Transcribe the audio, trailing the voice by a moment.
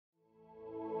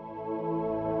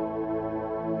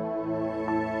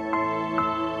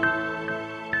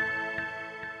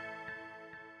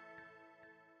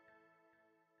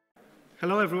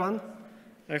Hello, everyone.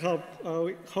 I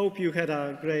hope you had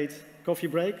a great coffee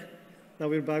break. Now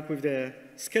we're back with the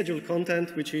scheduled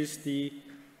content, which is the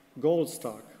goals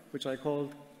talk, which I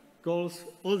called goals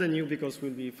old and new because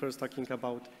we'll be first talking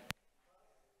about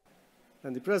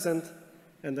and the present,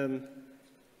 and then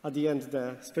at the end,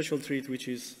 the special treat, which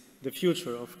is the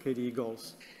future of KDE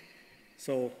goals.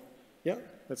 So, yeah,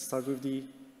 let's start with the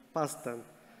past then.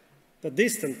 The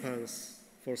distant past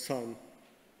for some,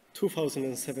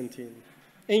 2017,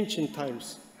 ancient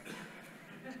times.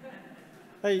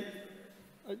 I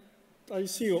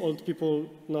see you old people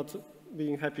not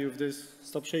being happy with this.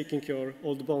 Stop shaking your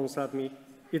old bones at me.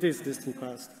 It is distant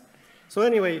past. So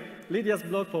anyway, Lydia's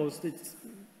blog post,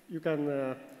 you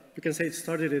can say it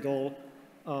started it all.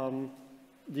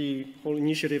 The whole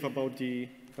initiative about the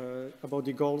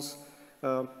goals.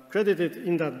 Credited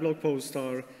in that blog post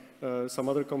are some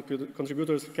other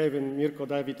contributors, Kevin, Mirko,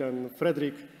 David, and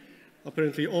Frederick.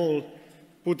 Apparently all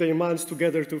put their minds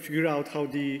together to figure out how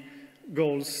the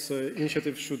goals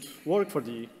initiative should work for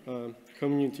the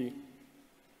community.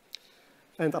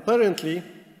 And apparently,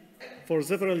 for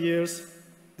several years,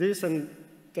 this and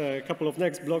a couple of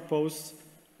next blog posts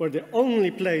were the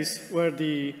only place where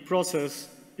the process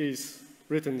is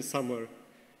written somewhere.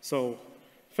 So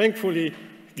thankfully,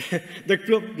 the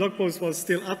blog post was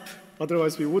still up.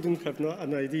 Otherwise, we wouldn't have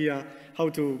an idea how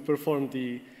to perform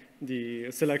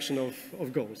the selection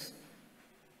of goals.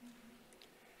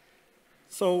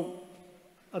 So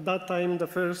at that time, the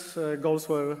first goals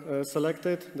were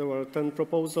selected. There were 10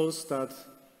 proposals that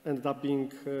ended up being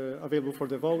available for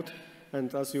the vote.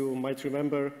 And as you might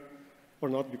remember, or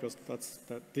not, because that's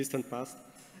the distant past,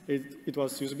 it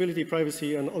was usability,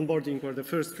 privacy, and onboarding were the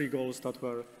first 3 goals that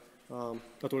were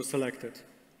selected.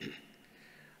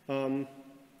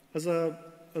 As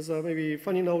a maybe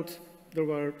funny note, there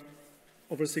were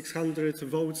over 600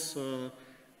 votes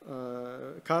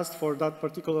cast for that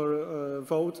particular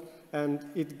vote, and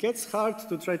it gets hard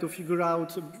to try to figure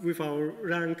out with our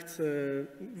ranked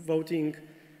voting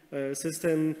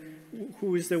system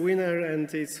who is the winner,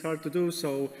 and it's hard to do.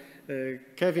 So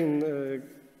Kevin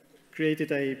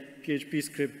created a PHP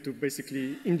script to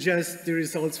basically ingest the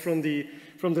results from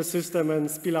the system and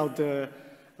spill out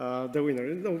the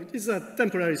winner. It's a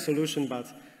temporary solution, but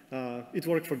it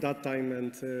worked for that time,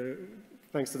 and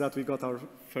thanks to that, we got our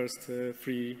first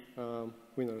 3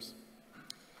 winners.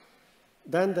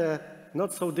 Then the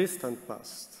not-so-distant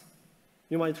past.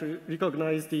 You might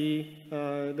recognize the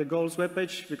goals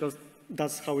webpage because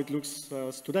that's how it looks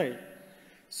today.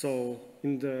 So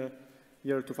in the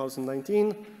year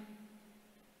 2019,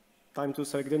 time to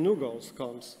select the new goals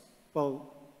comes.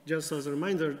 Well, just as a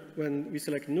reminder, when we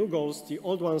select new goals, the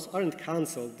old ones aren't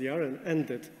canceled, they aren't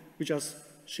ended. We just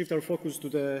shift our focus to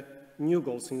the new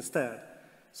goals instead.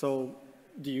 So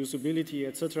the usability,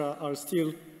 etc., are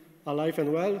still alive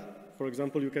and well. For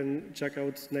example, you can check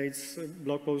out Nate's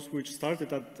blog post, which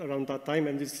started around that time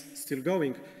and is still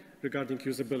going regarding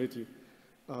usability.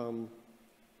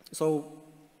 So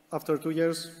after 2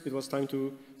 years, it was time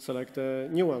to select the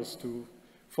new ones to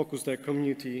focus the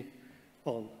community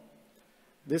on.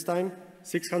 This time,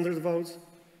 600 votes,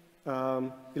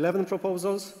 11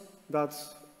 proposals that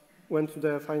went to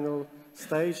the final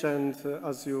stage, and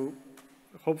as you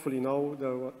hopefully know,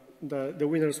 the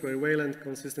winners were Wayland,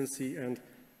 consistency, and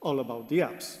all about the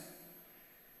apps.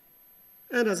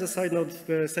 And as a side note,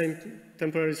 the same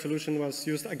temporary solution was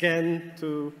used again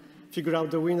to figure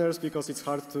out the winners because it's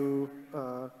hard to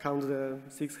count the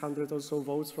 600 or so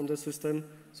votes from the system.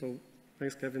 So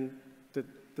thanks, Kevin.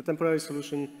 The temporary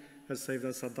solution has saved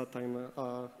us at that time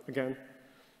again.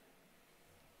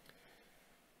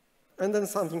 And then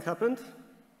something happened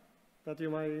that you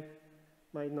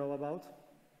might know about.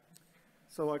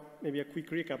 So maybe a quick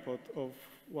recap of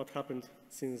what happened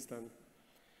since then.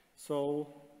 So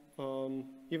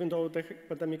even though the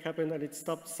pandemic happened and it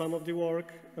stopped some of the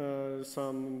work,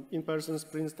 some in-person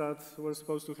sprints that were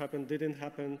supposed to happen didn't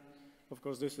happen. Of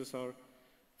course, this is our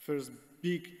first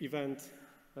big event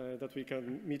that we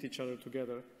can meet each other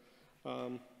together.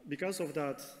 Because of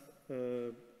that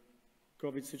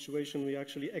COVID situation, we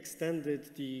actually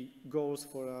extended the goals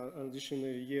for an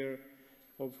additional year,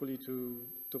 hopefully to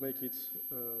make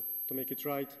it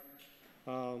right.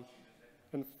 And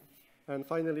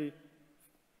finally,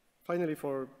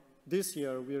 for this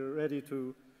year, we're ready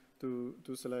to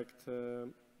select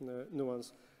new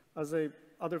ones. As a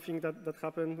other thing that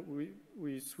happened,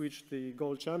 we switched the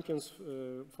goal champions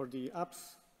for the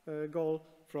apps goal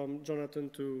from Jonathan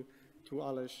to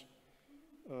Alesh.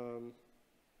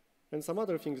 And some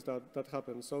other things that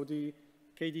happened. So the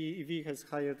KDE EV has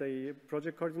hired a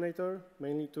project coordinator,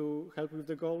 mainly to help with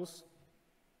the goals,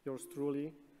 yours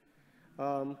truly.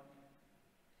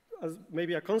 As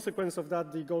maybe a consequence of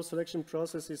that, the goal selection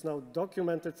process is now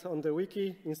documented on the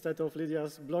wiki instead of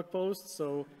Lydia's blog post.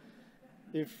 So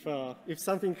if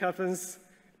something happens,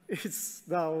 it's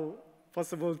now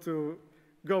possible to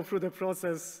go through the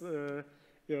process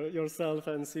yourself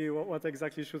and see what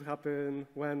exactly should happen,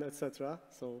 when, etc.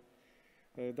 So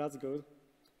that's good.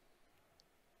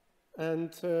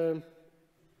 And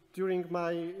during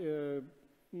my,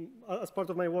 as part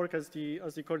of my work as the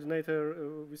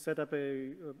coordinator, we set up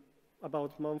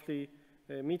about monthly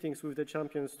meetings with the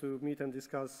champions to meet and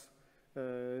discuss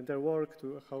their work,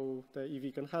 to how the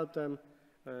EV can help them,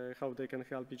 how they can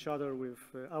help each other with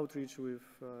outreach, with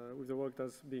the work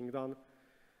that's being done.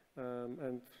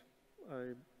 And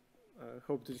I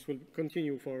hope this will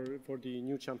continue for the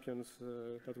new champions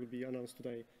that will be announced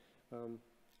today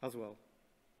as well.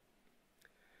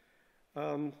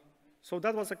 So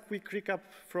that was a quick recap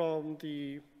from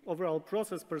the overall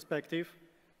process perspective,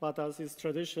 but as is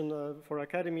tradition for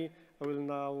Academy, I will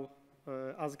now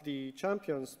ask the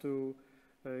champions to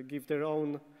give their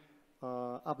own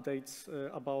updates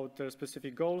about their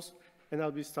specific goals, and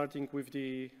I'll be starting with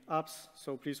the apps,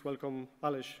 so please welcome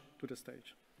Aleš to the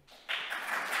stage.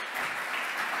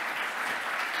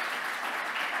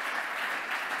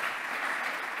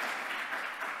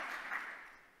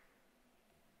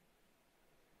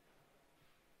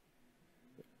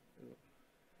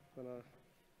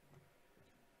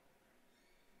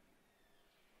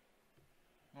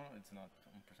 No, it's not.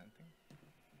 I'm presenting.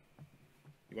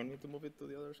 You want me to move it to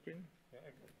the other screen? Yeah,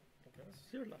 I can.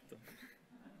 It's your laptop.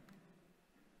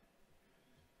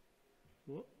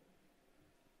 Whoa.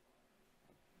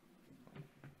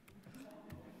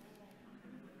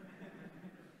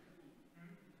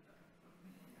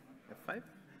 F5?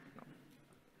 No.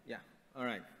 Yeah. All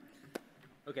right.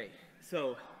 Okay.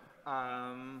 So,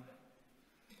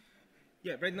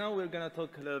 yeah. Right now we're gonna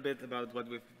talk a little bit about what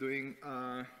we're doing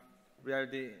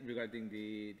regarding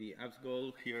the apps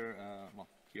goal here. Well,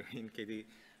 here in KD.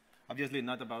 Obviously,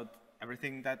 not about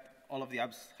everything that all of the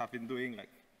apps have been doing. Like,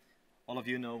 all of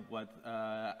you know what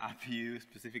app you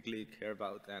specifically care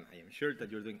about, and I am sure that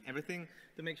you're doing everything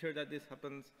to make sure that this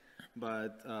happens.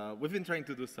 But we've been trying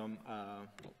to do some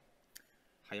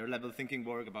higher level thinking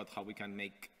work about how we can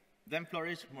make them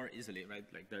flourish more easily, right?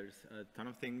 Like, there's a ton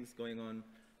of things going on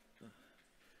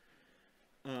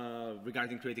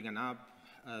regarding creating an app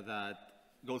that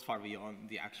goes far beyond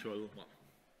the actual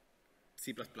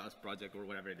C++ project or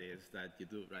whatever it is that you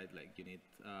do, right? Like, you need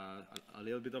a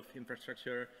little bit of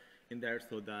infrastructure in there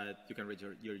so that you can reach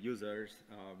your users.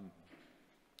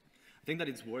 I think that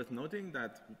it's worth noting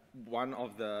that one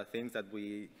of the things that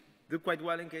we do quite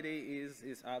well in KDE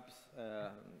is apps.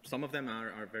 Some of them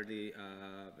are very,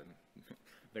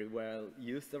 very well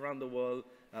used around the world.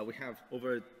 We have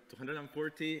over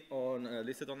 240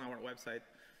 listed on our website.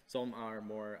 Some are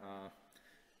more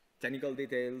technical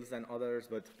details than others,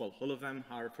 but well, all of them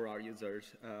are for our users.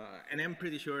 And I'm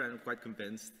pretty sure, I'm quite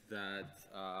convinced that,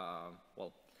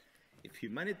 well, if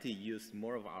humanity used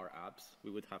more of our apps,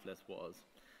 we would have less wars.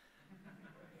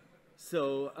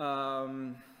 So,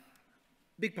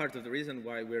 big part of the reason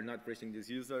why we're not reaching these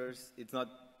users, it's not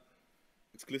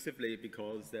exclusively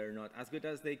because they're not as good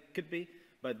as they could be,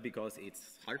 but because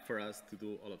it's hard for us to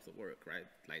do all of the work, right?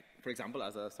 Like, for example,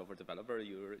 as a software developer,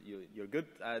 you're good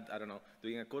at, I don't know,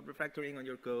 doing a code refactoring on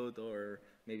your code or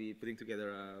maybe putting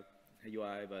together a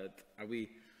UI, but are we,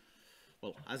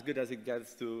 well, as good as it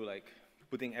gets to, like,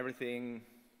 putting everything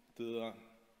to the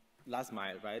last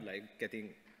mile, right? Like, getting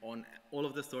on all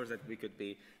of the stores that we could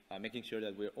be, making sure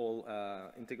that we're all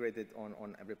integrated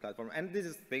on every platform. And this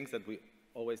is things that we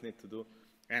always need to do.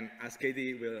 And as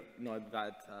KD, we're not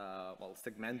that well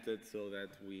segmented so that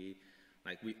we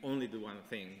only do one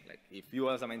thing. Like, if you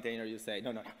as a maintainer, you say,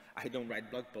 no, I don't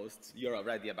write blog posts, you're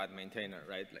already a bad maintainer,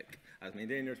 right? Like, as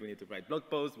maintainers, we need to write blog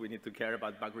posts, we need to care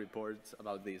about bug reports,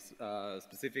 about this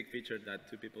specific feature that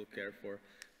two people care for,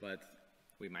 but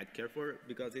we might care for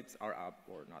because it's our app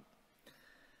or not.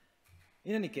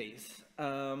 In any case,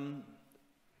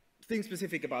 thing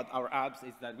specific about our apps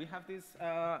is that we have this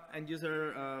end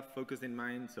user focus in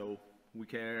mind, so we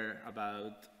care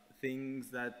about things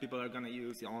that people are going to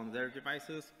use on their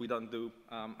devices. We don't do,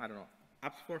 I don't know,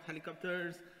 apps for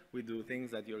helicopters. We do things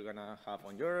that you're going to have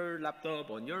on your laptop,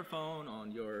 on your phone,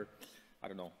 on your, I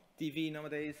don't know, TV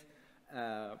nowadays.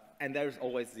 And there's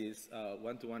always this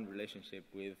one-to-one relationship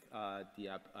with the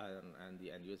app and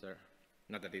the end user.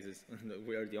 Not that this is,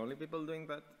 we are the only people doing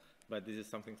that, but this is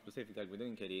something specific that we do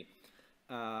in KDE.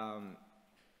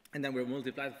 And then we're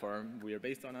multi-platform. We are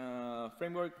based on a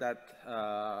framework that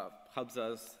helps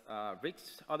us reach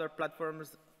other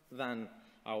platforms than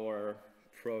our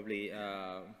probably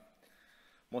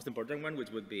most important one,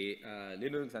 which would be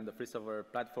Linux and the free software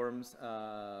platforms.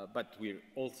 But we're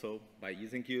also, by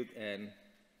using Qt and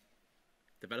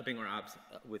developing our apps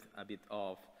with a bit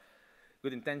of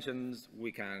good intentions,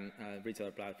 we can reach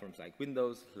other platforms like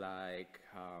Windows, like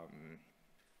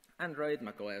Android,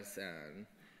 macOS, and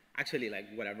actually like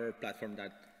whatever platform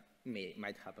that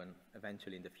might happen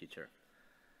eventually in the future.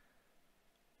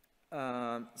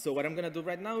 So what I'm going to do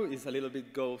right now is a little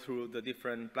bit go through the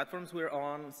different platforms we're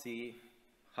on, see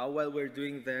how well we're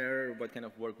doing there, what kind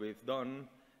of work we've done,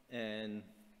 and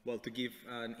well, to give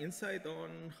an insight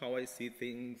on how I see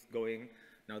things going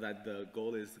now that the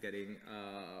goal is getting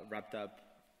wrapped up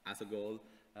as a goal,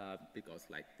 because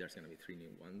like there's going to be 3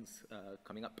 new ones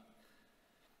coming up.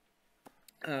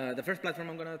 The first platform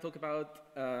I'm going to talk about,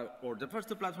 or the first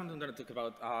 2 platforms I'm going to talk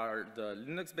about are the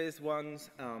Linux-based ones.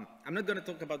 I'm not going to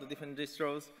talk about the different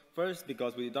distros first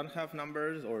because we don't have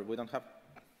numbers, or we don't have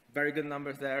very good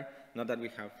numbers there. Not that we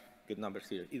have good numbers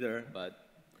here either, but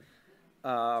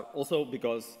also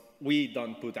because we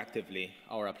don't put actively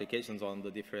our applications on the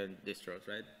different distros,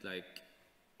 right? Like,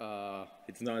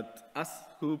 it's not us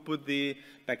who put the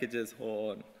packages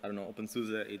on, I don't know,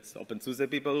 OpenSUSE. It's OpenSUSE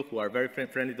people who are very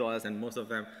friendly to us, and most of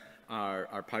them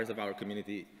are parts of our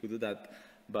community who do that.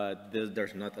 But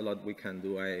there's not a lot we can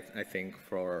do, I think,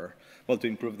 for, well, to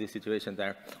improve the situation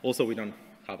there. Also, we don't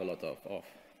have a lot of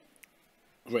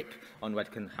grip on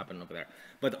what can happen over there.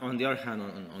 But on the other hand,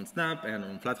 on Snap and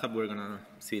on FlatHub, we're going to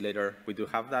see later, we do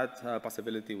have that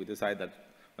possibility. We decide that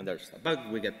when there's a bug,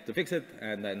 we get to fix it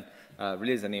and then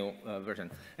release a new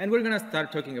version. And we're going to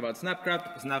start talking about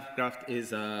Snapcraft. Snapcraft is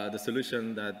the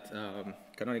solution that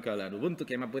Canonical and Ubuntu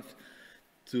came up with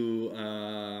to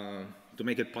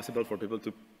make it possible for people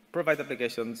to provide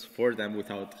applications for them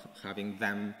without having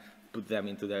them put them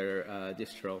into their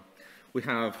distro. We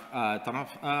have a ton of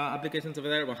applications over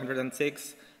there,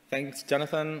 106. Thanks,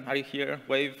 Jonathan. Are you here?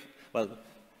 Wave. Well,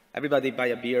 everybody buy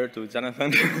a beer to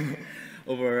Jonathan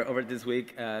over this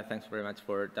week. Thanks very much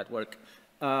for that work.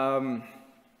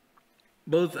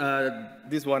 Both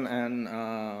this one and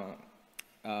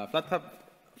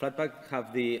Flatpak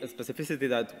have the specificity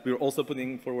that we're also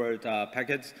putting forward a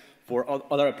package for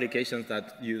other applications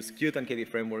that use Qt and KDE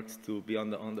frameworks to be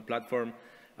on the platform.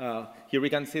 Here we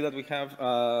can see that we have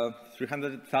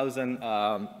 300,000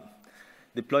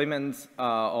 deployments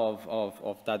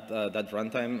of that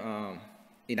runtime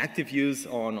in active use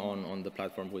on the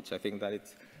platform, which I think that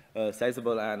it's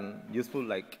sizable and useful.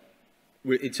 Like,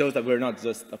 it shows that we're not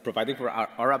just providing for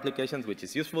our applications, which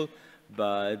is useful,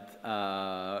 but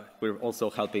we're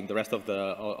also helping the rest of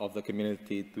the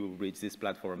community to reach these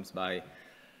platforms by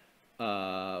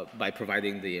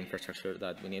providing the infrastructure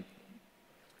that we need.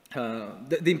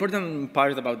 The important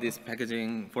part about these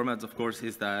packaging formats, of course,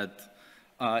 is that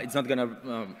it's not going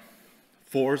to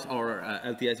force our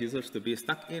LTS users to be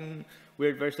stuck in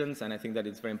weird versions, and I think that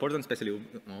it's very important, especially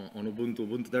on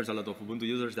Ubuntu. There's a lot of Ubuntu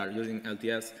users that are using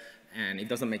LTS, and it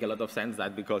doesn't make a lot of sense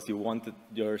that because you want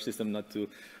your system not to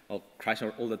crash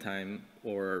all the time,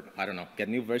 or, I don't know, get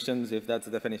new versions, if that's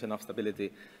the definition of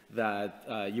stability, that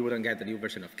you wouldn't get a new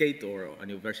version of Kate or a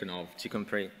new version of Chicken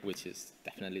Prey, which is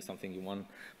definitely something you want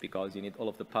because you need all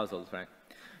of the puzzles, right?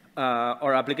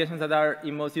 Our applications that are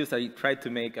in most use, I tried to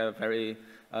make a very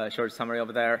short summary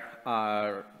over there,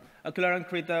 are Ocular and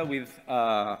Krita with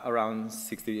around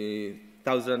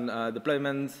 60,000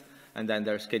 deployments, and then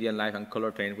there's KDE Live and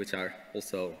Color Paint, which are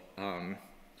also,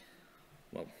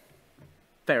 well,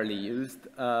 fairly used.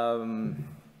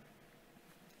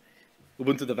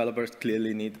 Ubuntu developers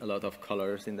clearly need a lot of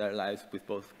colors in their lives with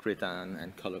both Krita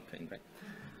and Color Paint, right?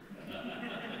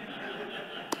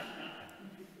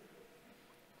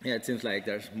 Yeah, it seems like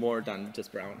there's more than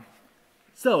just brown.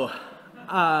 So,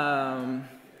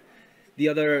 the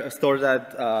other store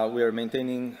that we are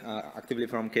maintaining actively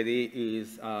from KDE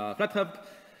is FlatHub.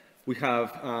 We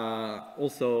have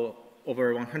also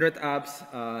over 100 apps.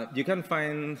 You can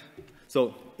find,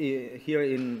 so here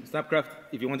in Snapcraft,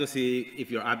 if you want to see if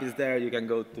your app is there, you can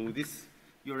go to this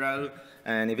URL.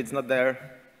 And if it's not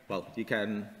there, well, you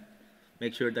can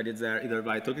make sure that it's there either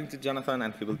by talking to Jonathan,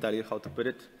 and he will tell you how to put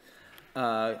it.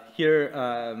 Here,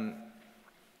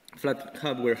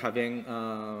 FlatHub, we're having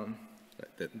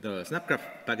the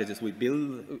Snapcraft packages we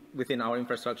build within our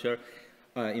infrastructure.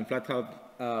 In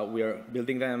FlatHub, we are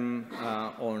building them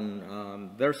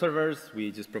on their servers.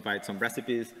 We just provide some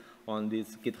recipes on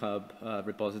this GitHub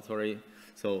repository.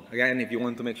 So again, if you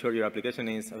want to make sure your application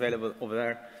is available over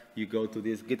there, you go to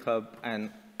this GitHub.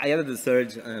 And I added the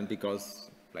search because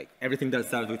like everything that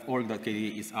starts with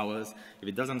org.kde is ours. If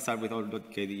it doesn't start with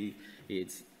org.kde,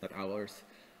 it's not ours.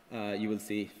 You will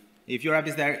see if your app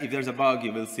is there, if there's a bug,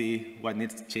 you will see what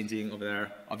needs changing over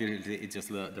there. Obviously, it's just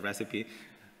the recipe.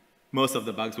 Most of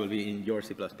the bugs will be in your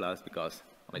C++ because,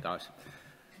 oh my gosh.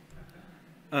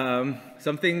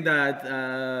 Something that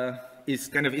is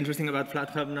kind of interesting about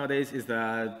FlatHub nowadays is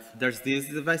that there's these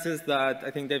devices that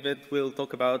I think David will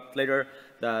talk about later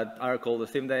that are called the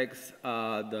Steam Decks.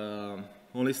 The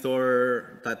only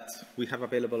store that we have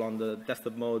available on the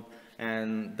desktop mode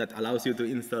and that allows you to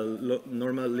install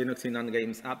normal Linux in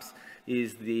non-games apps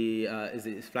is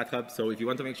FlatHub. So if you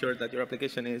want to make sure that your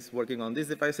application is working on these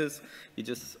devices, you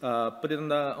just put it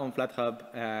on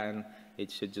FlatHub and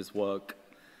it should just work.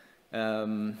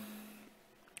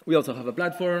 We also have a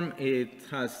platform. It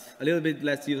has a little bit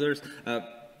less users.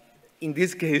 In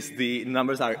this case, the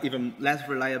numbers are even less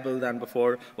reliable than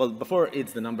before. Well, before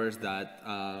it's the numbers that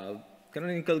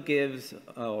Canonical gives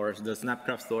or the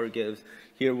Snapcraft store gives.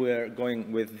 Here we're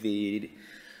going with the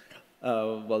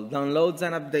downloads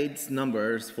and updates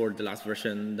numbers for the last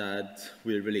version that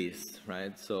we released,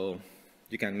 right? So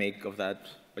you can make of that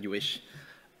what you wish.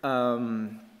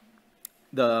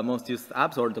 The most used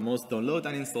apps or the most downloaded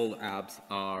and installed apps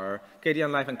are KDE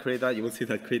Live and Krita. You will see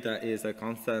that Krita is a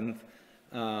constant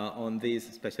on these,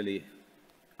 especially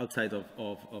outside of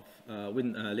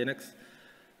Linux.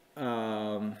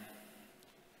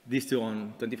 These two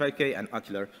on 25K and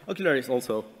Ocular. Ocular is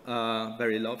also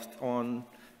very loved on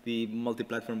the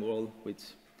multi-platform world, which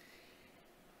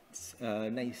is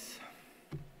nice.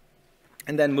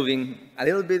 And then moving a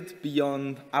little bit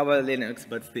beyond our Linux,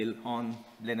 but still on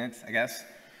Linux, I guess.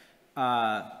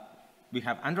 We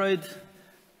have Android.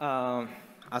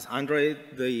 As Android,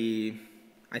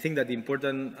 I think that the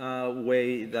important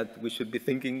way that we should be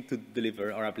thinking to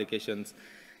deliver our applications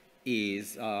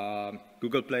is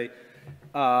Google Play.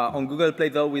 On Google Play,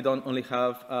 though, we don't only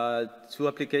have 2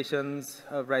 applications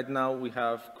right now. We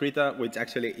have Krita, which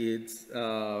actually is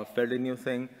a fairly new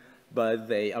thing, but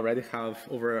they already have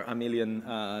over 1 million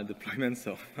deployments,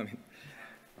 so, I mean,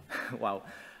 wow.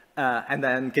 And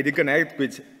then KDE Connect,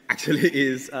 which actually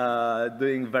is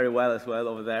doing very well as well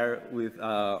over there with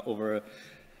over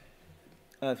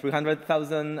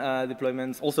 300,000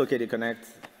 deployments. Also KDE Connect,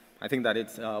 I think that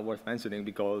it's worth mentioning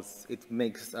because it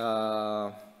makes,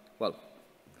 well,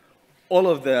 all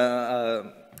of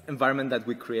the environment that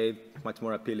we create much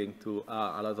more appealing to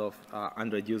a lot of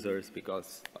Android users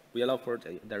because we allow for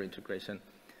their integration.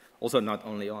 Also not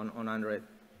only on Android,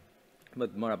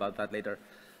 but more about that later.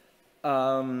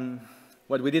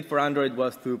 What we did for Android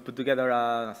was to put together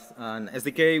an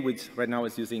SDK, which right now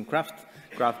is using Craft.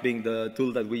 Craft being the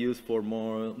tool that we use for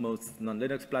most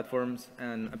non-Linux platforms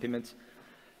and app image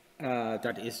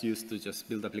that is used to just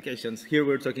build applications. Here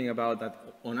we're talking about that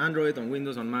on Android, on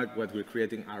Windows, on Mac, what we're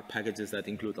creating are packages that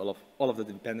include all of the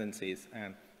dependencies,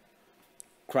 and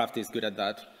Craft is good at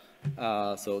that.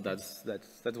 So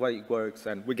that's why it works,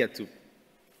 and we get to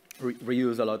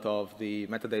reuse a lot of the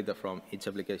metadata from each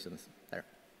applications there.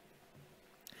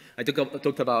 I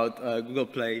talked about Google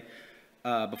Play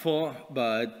before,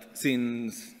 but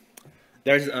since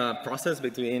there's a process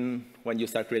between when you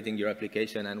start creating your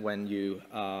application and when you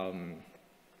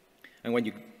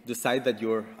decide that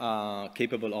you're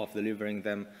capable of delivering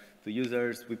them to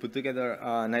users, we put together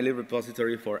a nightly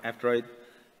repository for F-Droid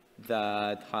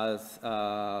that has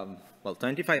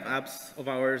 25 apps of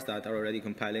ours that are already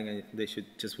compiling, and they should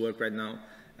just work right now.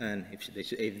 And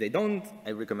if they don't,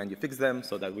 I recommend you fix them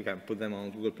so that we can put them on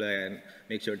Google Play and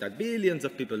make sure that billions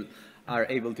of people are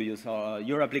able to use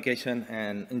your application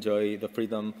and enjoy the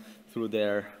freedom through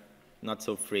their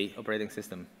not-so-free operating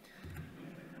system.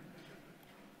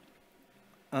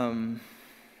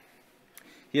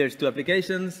 Here's 2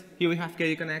 applications. Here we have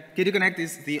KDE Connect. KDE Connect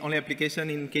is the only application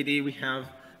in KDE we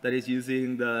have that is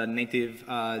using the native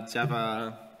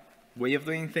Java way of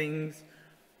doing things,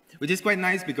 which is quite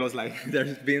nice because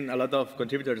there's been a lot of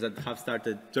contributors that have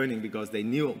started joining because they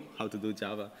knew how to do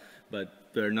Java, but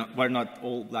we're not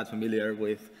all that familiar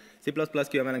with C++,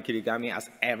 QML, and Kirigami, as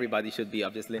everybody should be,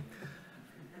 obviously.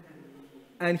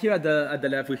 And here at the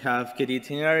left, we have KDE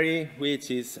Itinerary, which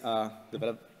is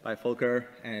developed by Volker,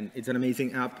 and it's an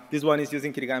amazing app. This one is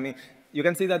using Kirigami. You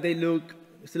can see that they look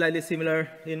slightly similar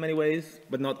in many ways,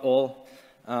 but not all.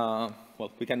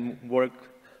 We can work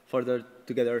further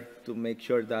together to make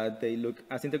sure that they look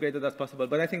as integrated as possible,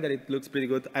 but I think that it looks pretty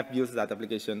good. I've used that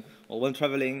application when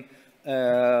traveling.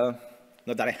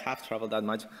 Not that I have traveled that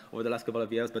much over the last couple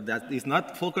of years, but that is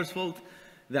not Volker's fault.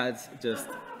 That's just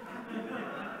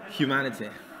humanity.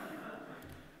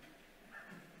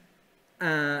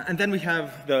 And then we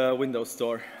have the Windows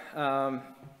Store.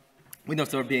 Windows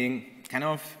Store being kind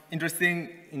of interesting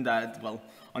in that, well,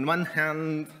 on one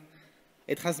hand,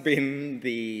 it has been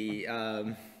the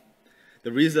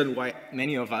the reason why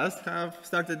many of us have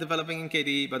started developing in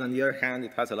KDE, but on the other hand,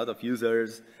 it has a lot of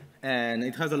users, and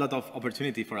it has a lot of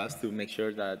opportunity for us to make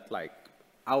sure that like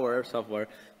our software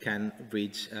can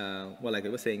reach, well, like I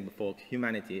was saying before,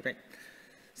 humanity, right?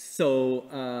 So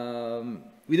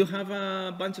we do have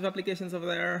a bunch of applications over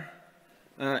there,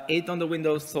 8 on the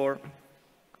Windows Store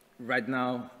right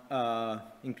now,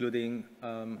 including,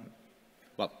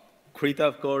 well, Krita,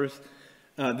 of course.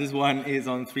 This one is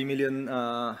on 3 million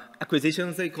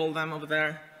acquisitions, they call them over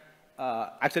there.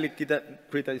 Actually,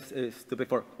 Krita is to pay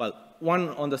for, well, 1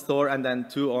 on the store and then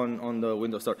 2 on the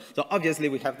Windows Store. So obviously,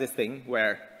 we have this thing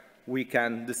where we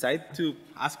can decide to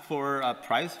ask for a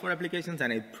price for applications,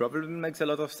 and it probably makes a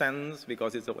lot of sense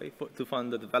because it's a way to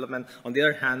fund the development. On the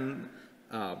other hand,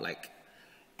 like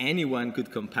anyone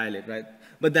could compile it, right?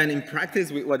 But then in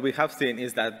practice, what we have seen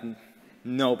is that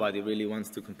nobody really wants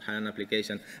to compile an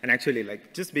application. And actually,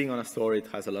 like just being on a store, it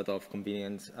has a lot of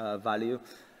convenience value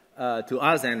to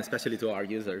us and especially to our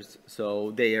users.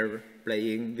 So they are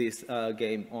playing this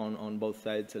game on both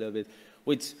sides a little bit,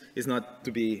 which is not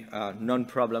to be a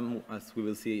non-problem, as we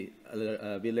will see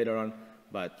a bit later on.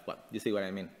 But, well, you see what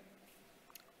I mean.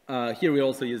 Here we're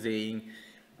also using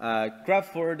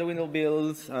Graph for the window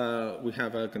builds. We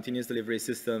have a continuous delivery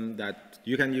system that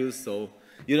you can use, so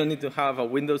you don't need to have a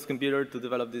Windows computer to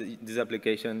develop this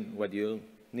application. What you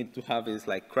need to have is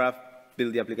like Graph,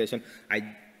 build the application.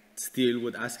 I still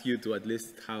would ask you to at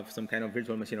least have some kind of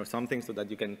virtual machine or something so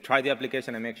that you can try the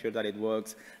application and make sure that it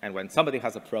works. And when somebody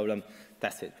has a problem,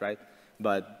 test it, right?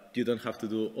 But you don't have to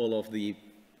do all of the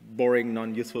boring,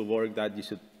 non-useful work that you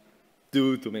should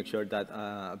do to make sure that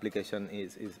application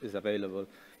is available.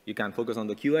 You can focus on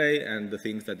the QA and the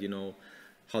things that you know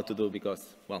how to do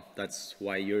because, well, that's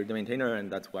why you're the maintainer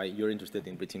and that's why you're interested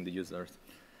in reaching the users.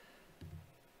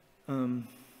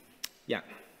 Yeah.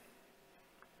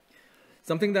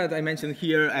 Something that I mentioned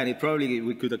here, and it probably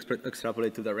we could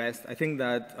extrapolate to the rest, I think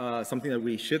that something that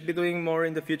we should be doing more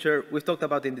in the future, we've talked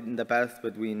about it in the past,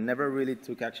 but we never really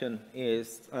took action,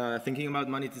 is thinking about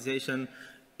monetization.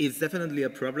 It's definitely a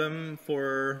problem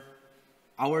for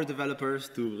our developers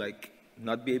to like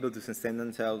not be able to sustain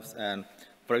themselves. And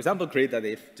for example, Krita,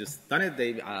 they've just done it.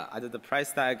 They added the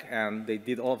price tag, and they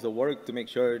did all of the work to make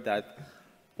sure that,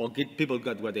 well, people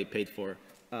got what they paid for.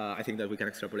 I think that we can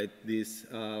extrapolate this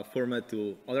format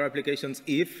to other applications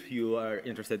if you are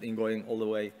interested in going all the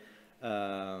way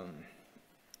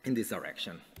in this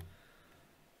direction.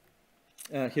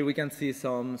 Here we can see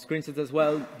some screenshots as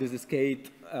well. This is Kate.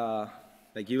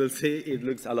 Like you will see, it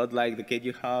looks a lot like the Kate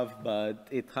you have, but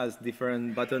it has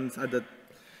different buttons at the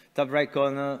top right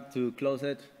corner to close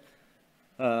it.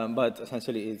 But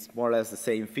essentially, it's more or less the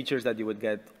same features that you would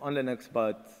get on Linux,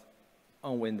 but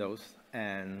on Windows,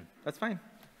 and that's fine.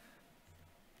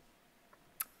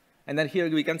 And then here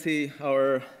we can see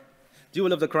our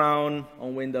jewel of the crown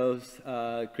on Windows,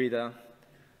 Krita,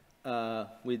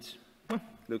 which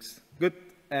looks good,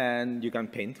 and you can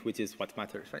paint, which is what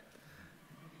matters, right?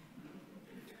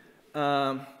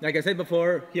 Like I said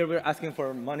before, here we're asking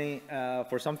for money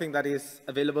for something that is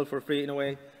available for free in a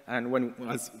way. And when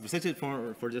I was researching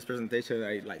for this presentation,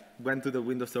 I like went to the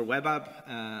Windows Store web app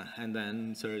and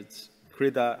then searched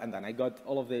Krita, and then I got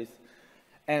all of this.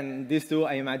 And these two,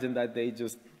 I imagine that they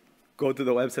just go to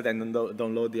the website and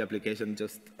download the application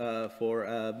just for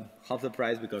half the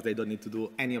price because they don't need to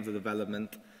do any of the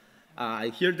development.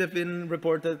 Here they've been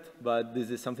reported, but this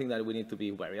is something that we need to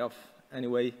be wary of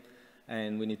anyway.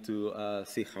 And we need to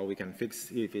see how we can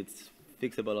fix, if it's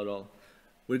fixable at all.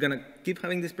 We're going to keep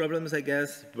having these problems, I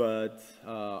guess, but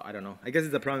I don't know. I guess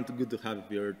it's a problem too good to have if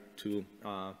you're too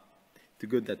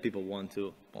good that people want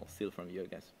to, well, steal from you, I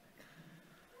guess.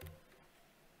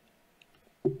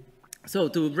 So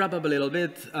to wrap up a little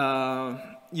bit,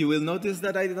 you will notice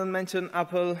that I didn't mention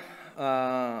Apple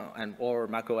or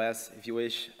macOS, if you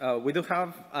wish. We do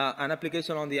have an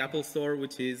application on the Apple Store,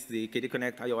 which is the KDE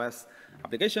Connect iOS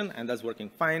application, and that's working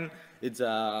fine. It's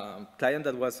a client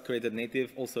that was created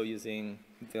native, also using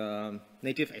the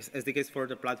native SDKs for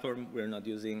the platform. We're not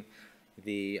using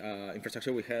the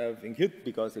infrastructure we have in Qt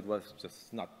because it was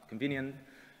just not convenient.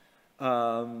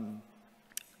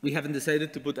 We haven't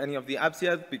decided to put any of the apps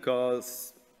yet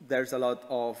because there's a lot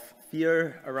of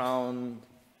fear around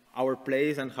our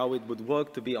place and how it would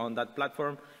work to be on that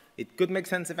platform. It could make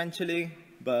sense eventually,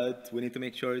 but we need to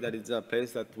make sure that it's a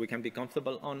place that we can be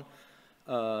comfortable on.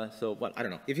 So, well, I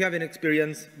don't know. If you have any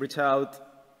experience, reach out.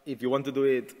 If you want to do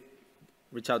it,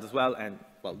 reach out as well, and,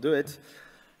 well, do it.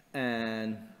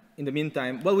 And in the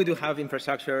meantime, well, we do have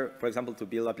infrastructure, for example, to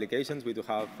build applications. We do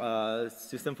have a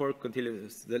system for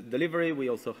continuous delivery. We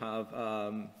also have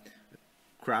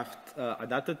craft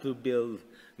adapter to build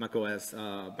macOS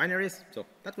binaries, so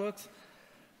that works.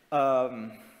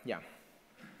 Yeah.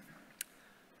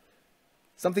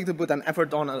 Something to put an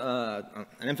effort on,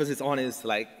 an emphasis on is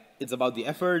like, it's about the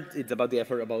effort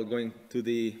about going to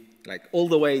the, like all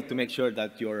the way to make sure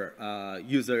that your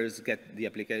users get the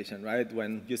application, right?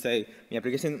 When you say,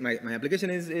 my application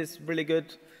is really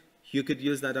good, you could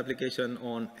use that application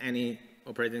on any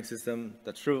operating system,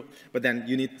 that's true, but then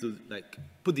you need to like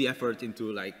put the effort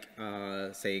into like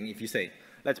saying, if you say,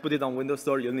 let's put it on Windows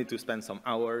Store, you'll need to spend some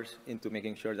hours into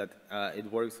making sure that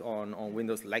it works on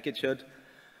Windows like it should.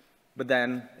 But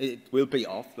then it will pay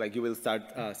off, like you will start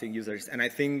seeing users. And I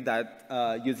think that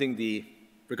using the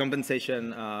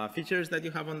recompensation features that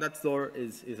you have on that store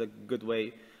is a good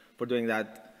way for doing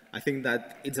that. I think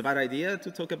that it's a bad idea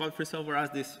to talk about free software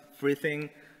as this free thing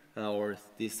or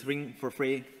this thing for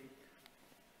free.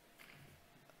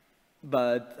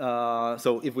 But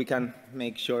so if we can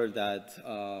make sure that,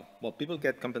 well, people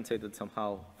get compensated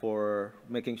somehow for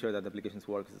making sure that applications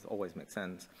work, it always makes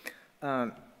sense.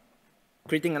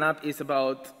 Creating an app is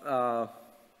about,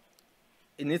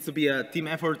 it needs to be a team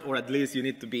effort, or at least you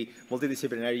need to be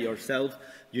multidisciplinary yourself.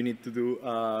 You need to do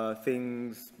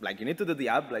things, like you need to do the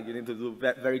app, like you need to do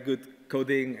very good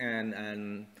coding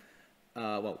and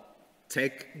well,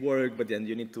 tech work, but then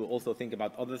you need to also think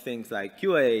about other things like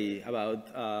QA,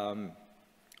 about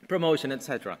promotion,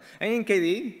 etc. And in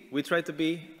KDE, we try to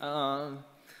be,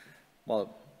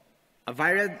 well, a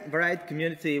varied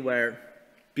community where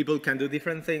people can do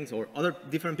different things, or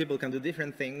different people can do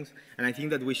different things, and I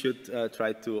think that we should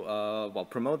try to well,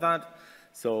 promote that.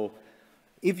 So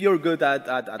if you're good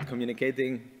at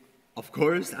communicating, of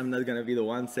course, I'm not going to be the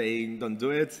one saying don't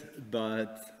do it,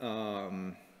 but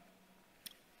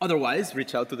otherwise,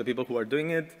 reach out to the people who are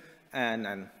doing it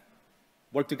and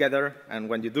work together, and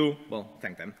when you do, well,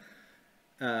 thank them.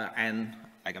 And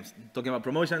like I'm talking about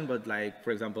promotion, but like,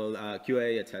 for example,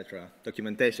 QA, etc.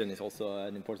 Documentation is also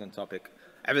an important topic.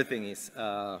 Everything is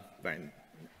very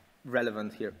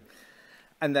relevant here.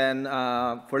 And then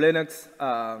for Linux,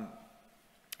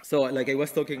 so like I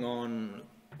was talking on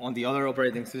the other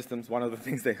operating systems, one of the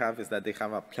things they have is that they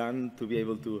have a plan to be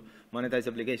able to monetize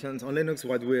applications. On Linux,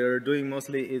 what we're doing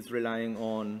mostly is relying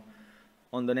on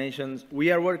donations.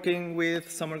 We are working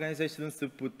with some organizations to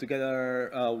put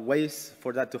together ways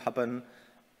for that to happen.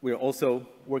 We're also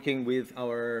working with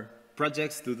our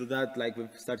projects to do that, like we've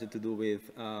started to do with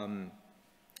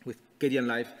KDE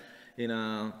Live in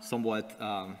a somewhat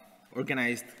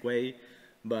organized way,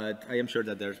 but I am sure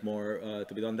that there's more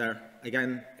to be done there.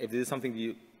 Again, if this is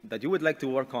something that you would like to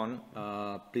work on,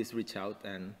 please reach out,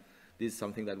 and this is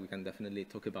something that we can definitely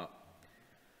talk about.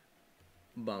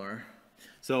 Bummer.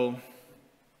 So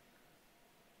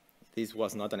this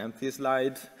was not an empty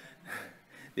slide.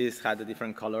 This had a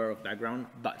different color of background,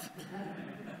 but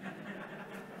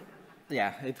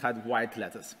yeah, it had white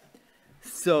letters.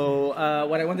 So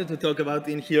what I wanted to talk about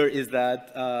in here is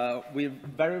that we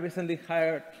very recently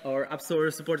hired our App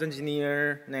Store support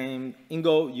engineer named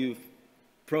Ingo. You've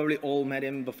probably all met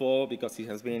him before because he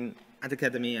has been at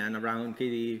Academy and around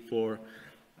KDE for,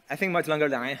 I think, much longer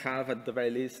than I have at the very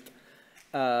least.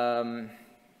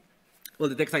 Well,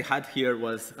 the text I had here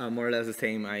was more or less the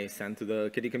same I sent to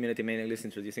the KDE community mailing list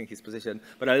introducing his position.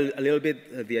 But a little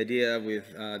bit, the idea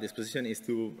with this position is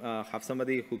to have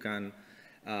somebody who can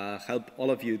help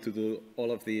all of you to do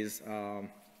all of these,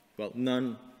 well,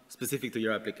 non-specific to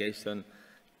your application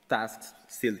tasks,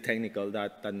 still technical,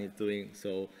 that need doing.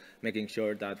 So making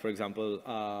sure that, for example,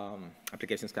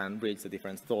 applications can reach the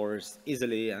different stores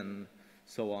easily and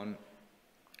so on.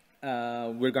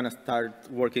 We're going to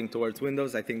start working towards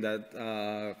Windows. I think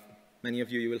that many of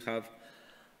you will have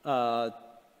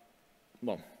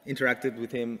well, interacted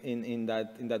with him in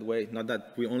that way. Not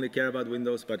that we only care about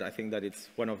Windows, but I think that it's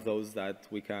one of those that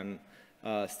we can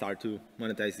start to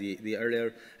monetize the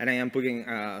earlier. And I am putting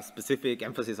a specific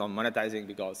emphasis on monetizing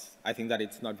because I think that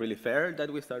it's not really fair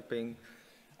that we start paying,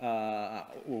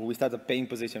 we start a paying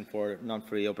position for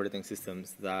non-free operating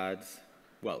systems that,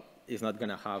 well, is not going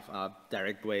to have a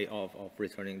direct way of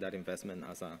returning that investment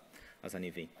as an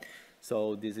EV.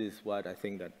 So this is what I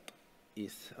think that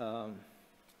is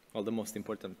well, the most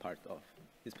important part of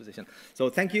this position. So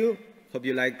thank you. Hope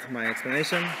you liked my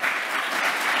explanation.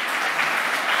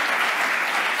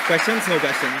 Questions? No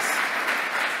questions.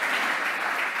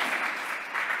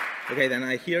 Okay, then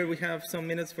I hear we have some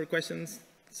minutes for questions.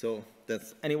 So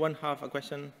does anyone have a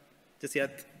question just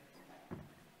yet?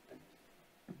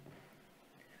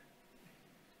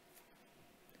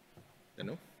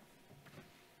 No?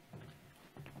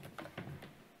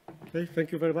 Okay,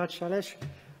 thank you very much, Alex.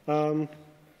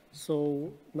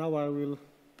 So now I will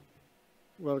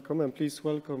welcome, and please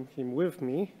welcome him with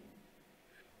me,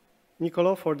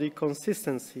 Nicola, for the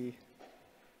consistency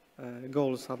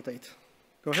goals update.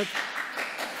 Go ahead.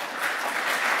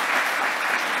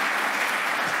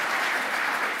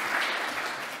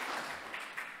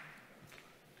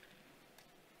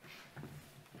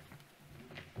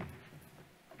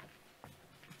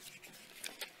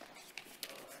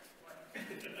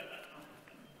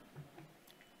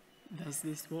 Does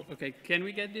this work? Okay, can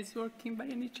we get this working by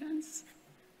any chance?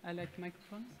 I like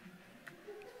microphones.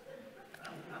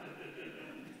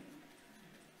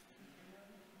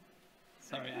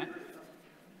 Sorry,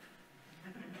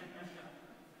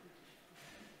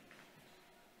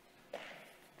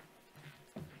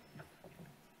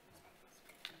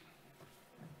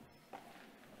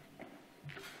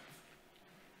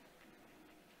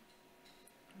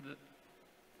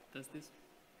 Does this?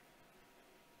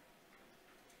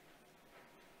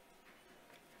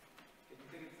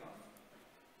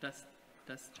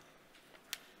 Test.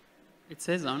 It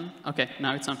says on. Okay,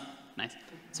 now it's on. Nice.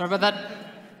 Sorry about that.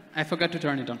 I forgot to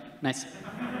turn it on. Nice.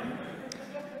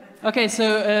 Okay,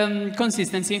 so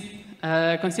consistency.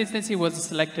 Consistency was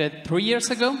selected 3 years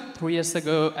ago. 3 years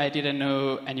ago, I didn't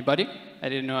know anybody. I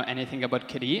didn't know anything about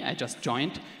KDE. I just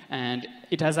joined. And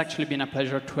it has actually been a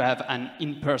pleasure to have an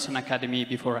in-person academy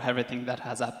before everything that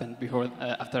has happened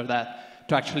after that,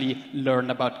 to actually learn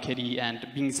about KDE, and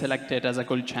being selected as a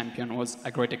gold champion was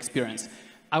a great experience.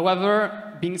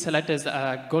 However, being selected as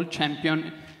a gold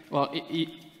champion, well,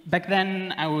 back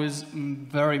then I was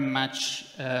very much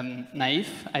naive.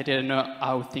 I didn't know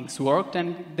how things worked,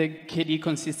 and the KDE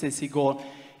consistency goal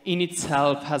in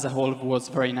itself as a whole was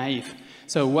very naive.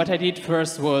 So what I did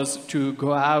first was to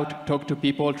go out, talk to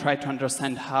people, try to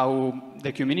understand how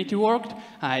the community worked.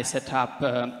 I set up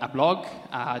a blog,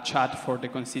 a chat for the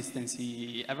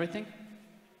consistency, everything,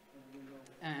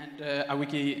 and a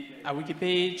wiki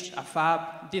page, a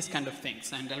fab, these kind of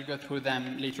things. And I'll go through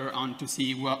them later on to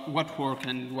see what worked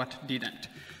and what didn't.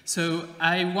 So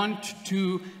I want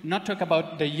to not talk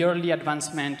about the yearly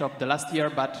advancement of the last year,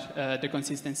 but the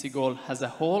consistency goal as a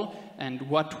whole, and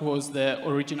what was the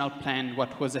original plan,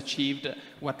 what was achieved,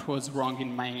 what was wrong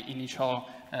in my initial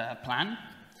plan.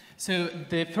 So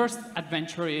the first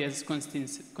adventure is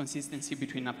consistency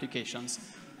between applications.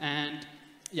 And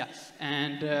yeah,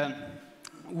 and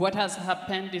what has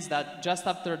happened is that just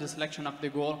after the selection of the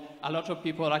goal, a lot of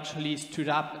people actually stood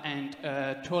up and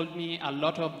told me a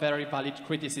lot of very valid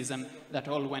criticism that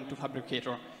all went to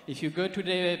Fabricator. If you go to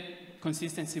the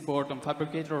consistency board on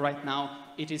Fabricator right now,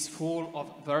 it is full of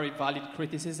very valid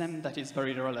criticism that is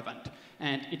very relevant.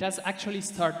 And it has actually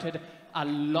started a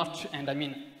lot, and I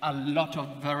mean a lot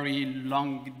of very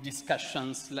long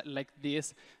discussions like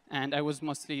this, and I was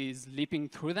mostly sleeping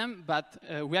through them, but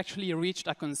we actually reached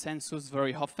a consensus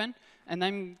very often, and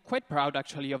I'm quite proud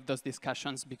actually of those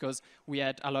discussions, because we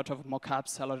had a lot of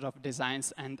mock-ups, a lot of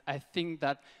designs, and I think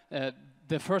that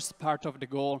the first part of the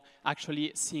goal,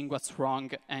 actually seeing what's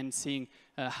wrong and seeing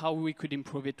how we could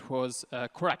improve it, was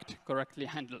correctly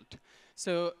handled.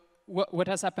 So what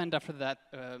has happened after that?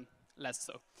 Less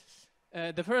so.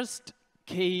 The first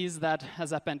case that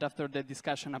has happened after the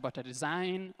discussion about a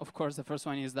design, of course, the first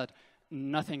one is that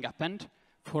nothing happened.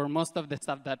 For most of the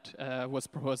stuff that was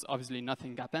proposed, obviously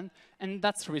nothing happened. And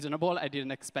that's reasonable. I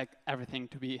didn't expect everything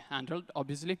to be handled,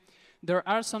 obviously. There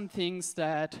are some things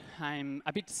that I'm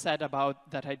a bit sad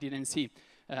about that I didn't see.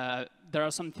 There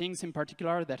are some things in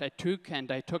particular that I took, and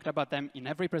I talked about them in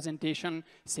every presentation,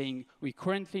 saying we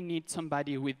currently need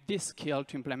somebody with this skill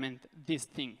to implement this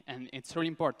thing, and it's really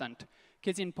important.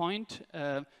 Case in point,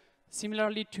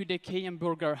 similarly to the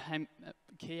K-hamburger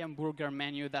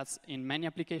menu that's in many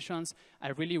applications, I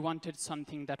really wanted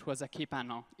something that was a key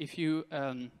panel. If you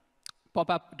pop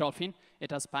up Dolphin,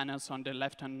 it has panels on the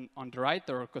left and on the right.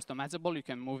 They're customizable. You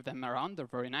can move them around. They're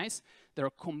very nice. They're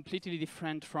completely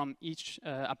different from each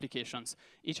applications.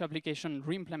 Each application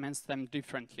re-implements them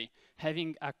differently.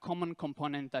 Having a common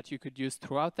component that you could use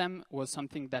throughout them was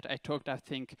something that I talked, I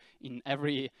think, in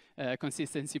every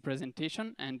consistency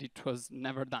presentation, and it was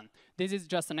never done. This is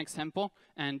just an example,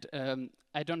 and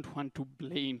I don't want to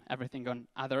blame everything on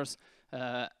others.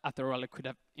 After all, I could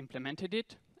have implemented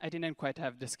it. I didn't quite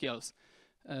have the skills.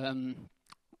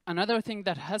 Another thing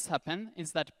that has happened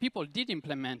is that people did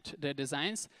implement the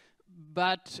designs,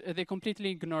 but they completely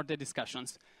ignored the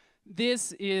discussions.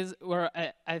 This is where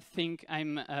I think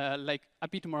I'm like a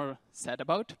bit more sad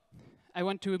about. I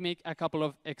want to make a couple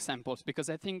of examples, because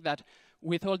I think that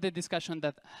with all the discussion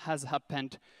that has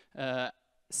happened,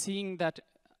 seeing that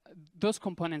those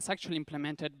components actually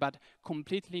implemented, but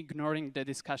completely ignoring the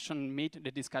discussion, made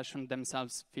the discussion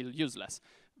themselves feel useless.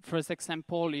 First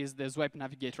example is the swipe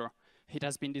navigator. It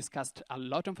has been discussed a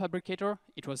lot on Fabricator.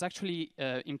 It was actually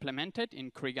implemented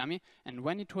in Kurigami, and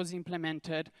when it was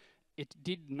implemented, it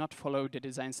did not follow the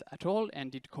designs at all,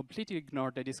 and it completely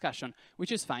ignored the discussion,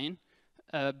 which is fine.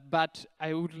 But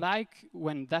I would like,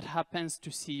 when that happens,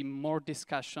 to see more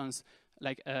discussions,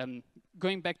 like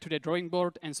going back to the drawing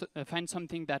board and find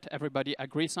something that everybody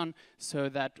agrees on, so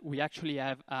that we actually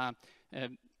have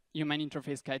human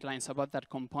interface guidelines about that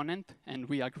component, and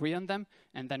we agree on them,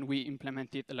 and then we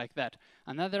implement it like that.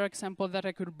 Another example that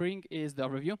I could bring is the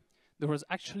overview. There was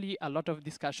actually a lot of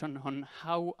discussion on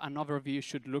how an overview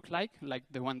should look like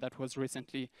the one that was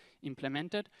recently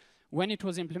implemented. When it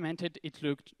was implemented, it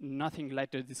looked nothing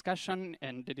like the discussion,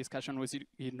 and the discussion was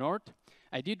ignored.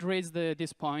 I did raise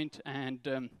this point,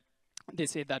 and they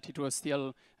said that it was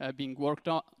still being worked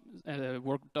on,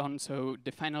 so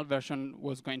the final version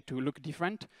was going to look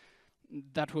different.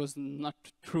 That was not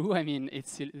true. I mean, it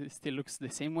still looks the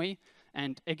same way.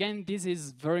 And again, this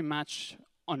is very much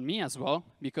on me as well,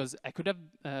 because I could have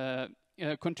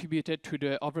contributed to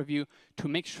the overview to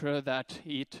make sure that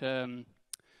it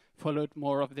followed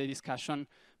more of the discussion.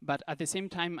 But at the same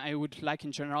time, I would like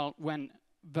in general, when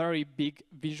very big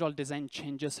visual design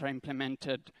changes are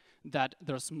implemented, that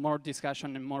there's more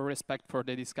discussion and more respect for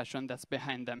the discussion that's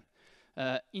behind them.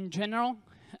 In general,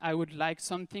 I would like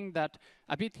something that,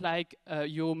 a bit like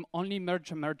you only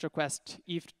merge a merge request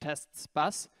if tests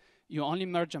pass. You only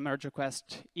merge a merge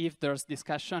request if there's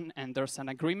discussion and there's an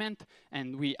agreement,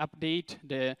 and we update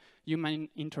the human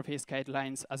interface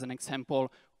guidelines as an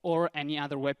example, or any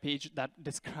other web page that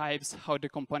describes how the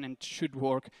component should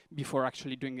work before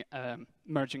actually doing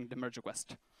merging the merge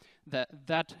request.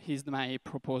 That is my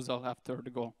proposal after the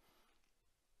goal.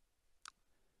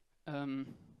 Am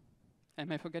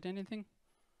I forgetting anything?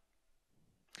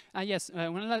 Yes,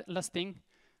 one last thing.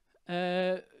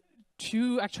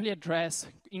 To actually address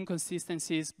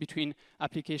inconsistencies between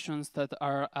applications that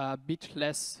are a bit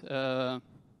less, I'll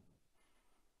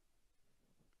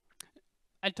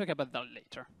talk about that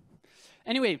later.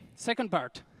 Anyway, second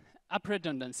part, app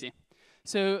redundancy.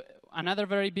 So another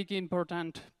very big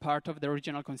important part of the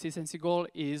original consistency goal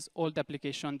is all the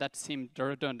applications that seem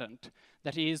redundant.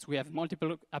 That is, we have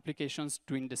multiple applications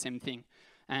doing the same thing.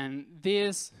 And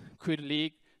this could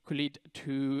lead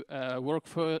to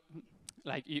workflow,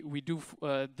 like we do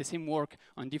the same work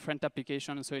on different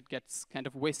applications, so it gets kind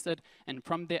of wasted. And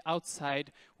from the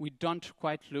outside, we don't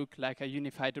quite look like a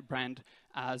unified brand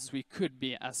as we could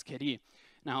be as KDE.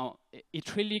 Now,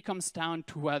 it really comes down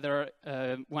to whether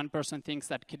one person thinks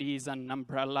that KDE is an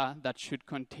umbrella that should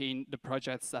contain the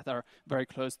projects that are very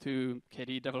close to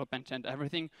KDE development and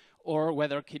everything, or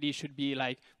whether KDE should be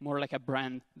more like a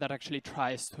brand that actually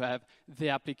tries to have the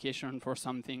application for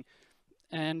something.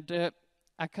 And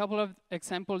a couple of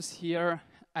examples here.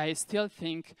 I still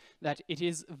think that it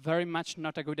is very much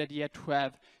not a good idea to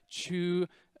have two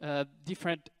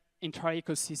different entire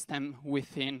ecosystem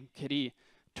within KDE.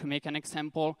 To make an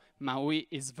example, Maui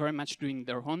is very much doing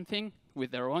their own thing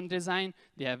with their own design.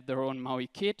 They have their own Maui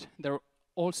kit. They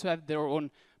also have their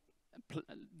own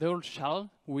shell,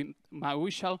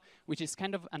 Maui shell, which is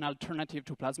kind of an alternative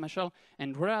to Plasma shell.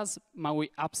 And whereas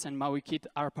Maui apps and Maui kit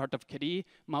are part of KDE,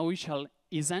 Maui shell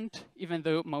isn't, even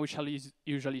though Maui shell is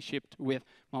usually shipped with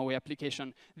Maui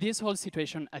application. This whole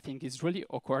situation, I think, is really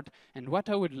awkward. And what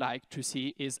I would like to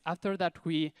see is after that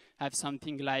we have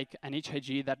something like an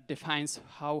HIG that defines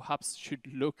how apps should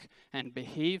look and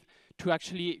behave, to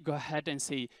actually go ahead and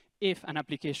say, if an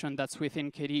application that's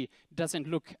within KDE doesn't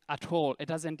look at all, it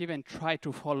doesn't even try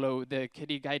to follow the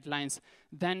KDE guidelines,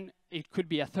 then it could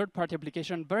be a third-party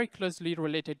application very closely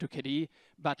related to KDE,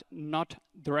 but not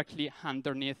directly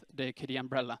underneath the KDE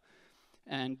umbrella.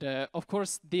 And of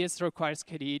course, this requires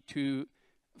KDE to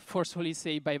forcefully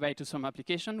say bye-bye to some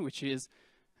application, which is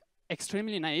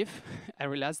extremely naive. I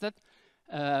realize that.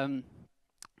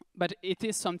 But it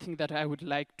is something that I would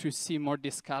like to see more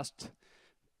discussed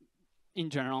in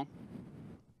general.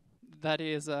 That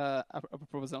is a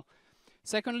proposal.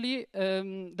 Secondly,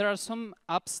 there are some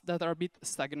apps that are a bit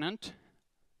stagnant.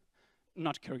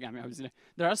 Not Kurigami, obviously.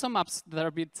 There are some apps that are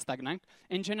a bit stagnant.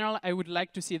 In general, I would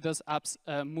like to see those apps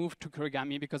move to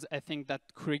Kurigami, because I think that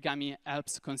Kurigami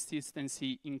helps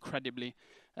consistency incredibly.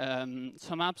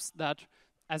 Some apps that,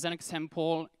 as an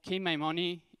example,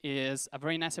 KMyMoney is a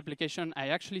very nice application. I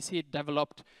actually see it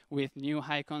developed with new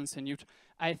icons and new.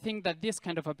 I think that these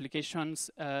kind of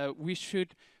applications, we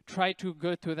should try to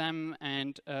go to them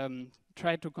and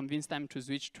try to convince them to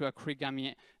switch to a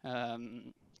Kurigami,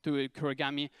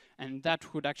 and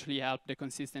that would actually help the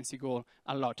consistency goal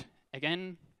a lot.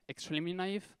 Again, extremely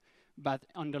naive, but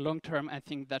on the long term, I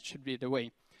think that should be the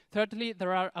way. Thirdly,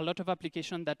 there are a lot of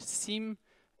applications that seem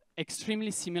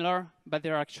extremely similar, but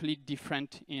they're actually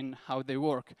different in how they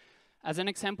work. As an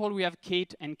example, we have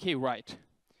Kate and Kwrite.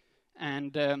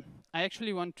 And I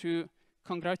actually want to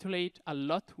congratulate a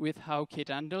lot with how Kate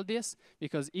handled this,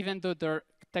 because even though they're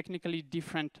technically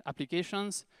different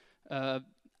applications,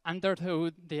 under the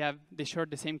hood, they share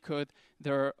the same code.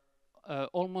 They're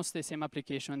almost the same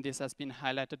application. This has been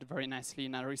highlighted very nicely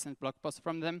in a recent blog post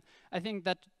from them. I think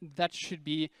that should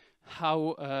be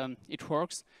how it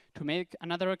works. To make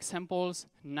another examples,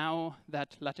 now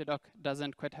that Lattedoc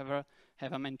doesn't quite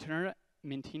have a maintainer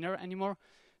anymore,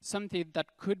 something that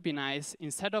could be nice,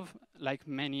 instead of, like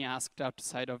many asked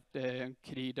outside of the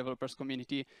KDE developers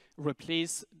community,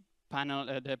 replace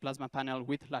the Plasma panel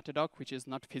with Lattedoc, which is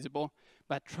not feasible,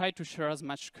 but try to share as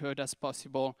much code as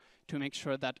possible to make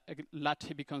sure that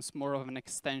Latte becomes more of an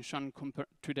extension compared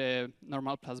to the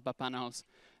normal Plasma panels.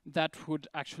 That would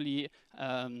actually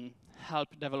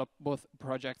help develop both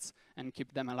projects and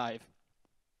keep them alive.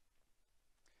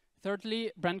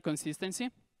 Thirdly, brand consistency.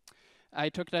 I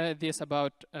talked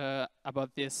about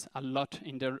this a lot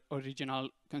in the original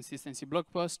consistency blog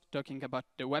post, talking about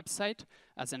the website.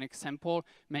 As an example,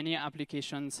 many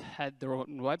applications had their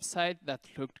own website that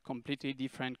looked completely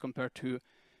different compared to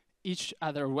each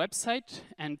other website.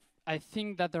 And I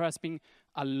think that there has been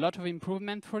a lot of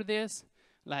improvement for this.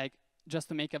 Like, just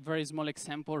to make a very small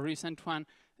example, recent one,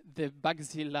 the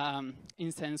Bugzilla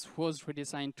instance was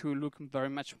redesigned to look very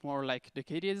much more like the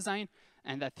KDE design.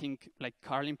 And I think, like,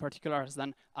 Carl in particular has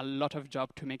done a lot of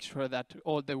job to make sure that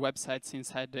all the websites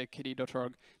inside the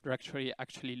KDE.org directory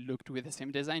actually looked with the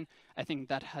same design. I think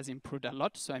that has improved a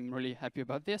lot, so I'm really happy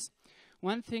about this.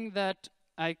 One thing that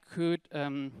I could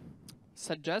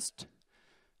suggest,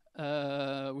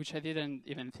 which I didn't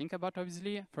even think about,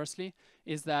 obviously, firstly,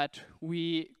 is that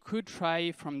we could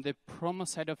try from the promo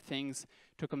side of things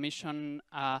to commission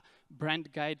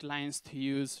brand guidelines to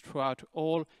use throughout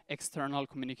all external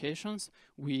communications.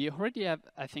 We already have,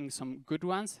 I think, some good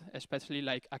ones, especially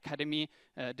like Academy.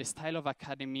 The style of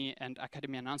Academy and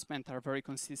Academy announcement are very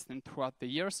consistent throughout the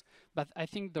years, but I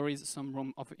think there is some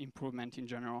room of improvement in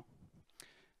general.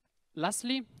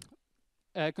 Lastly,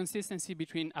 consistency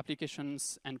between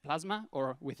applications and Plasma,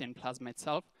 or within Plasma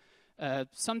itself. I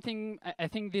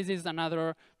think this is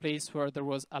another place where there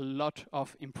was a lot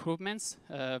of improvements,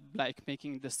 like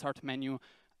making the start menu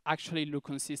actually look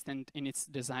consistent in its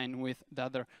design with the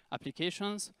other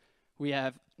applications. We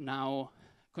have now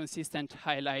consistent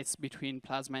highlights between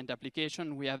Plasma and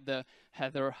application. We have the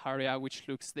header area, which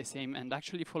looks the same and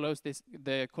actually follows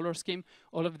the color scheme.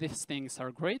 All of these things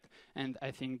are great, and I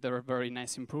think there are very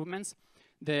nice improvements.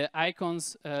 The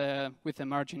icons with the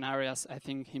margin areas, I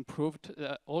think, improved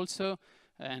also,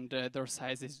 and their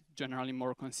size is generally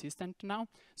more consistent now.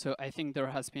 So I think there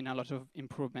has been a lot of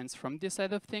improvements from this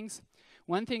side of things.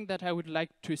 One thing that I would like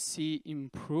to see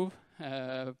improve,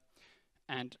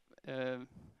 and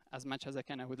as much as I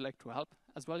can, I would like to help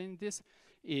as well in this,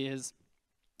 is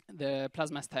the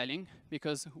Plasma styling,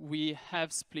 because we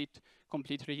have split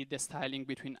completely the styling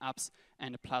between apps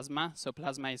and Plasma. So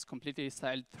Plasma is completely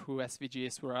styled through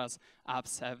SVGs, whereas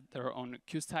apps have their own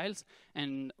Q styles,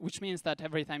 and which means that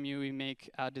every time you make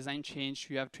a design change,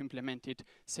 you have to implement it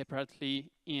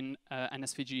separately in an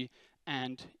SVG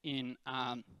and in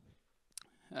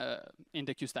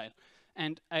the Q style.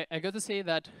 And I got to say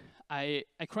that I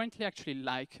currently actually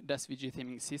like the SVG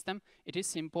theming system. It is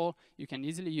simple, you can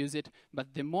easily use it,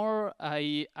 but the more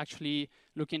I actually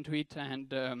look into it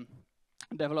and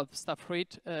develop stuff for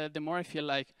it, the more I feel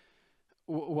like,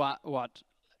 what?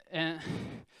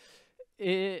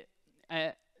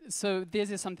 So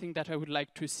this is something that I would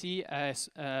like to see. As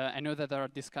I know that there are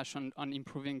discussions on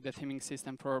improving the theming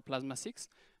system for Plasma 6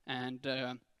 and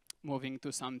moving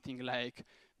to something like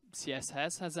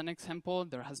CSS as an example.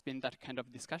 There has been that kind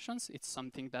of discussions. It's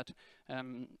something that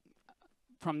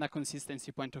from the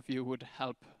consistency point of view would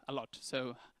help a lot.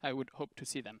 So I would hope to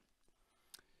see them.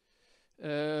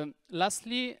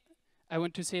 Lastly, I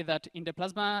want to say that in the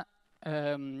Plasma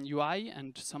UI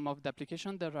and some of the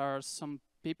application, there are some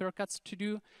paper cuts to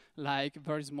do, like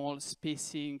very small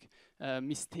spacing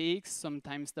mistakes.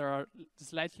 Sometimes there are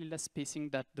slightly less spacing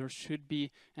that there should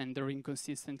be, and they're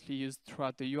inconsistently used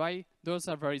throughout the UI. Those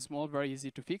are very small, very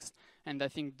easy to fix, and I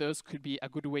think those could be a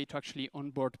good way to actually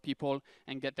onboard people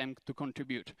and get them to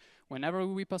contribute. Whenever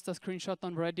we post a screenshot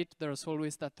on Reddit, there's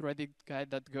always that Reddit guy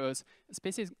that goes,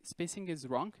 spacing is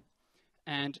wrong,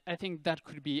 and I think that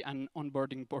could be an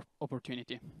onboarding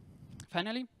opportunity.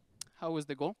 Finally, how was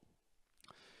the goal?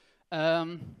 Do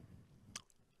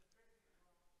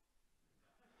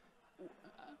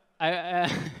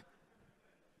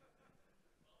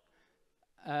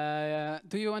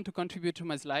you want to contribute to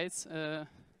my slides?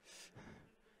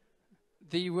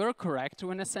 they were correct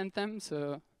when I sent them,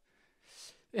 so...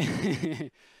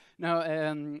 Now,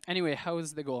 anyway, how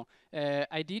is the goal?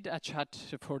 I did a chat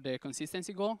for the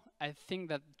consistency goal. I think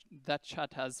that that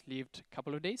chat has lived a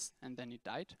couple of days, and then it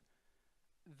died.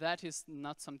 That is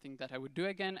not something that I would do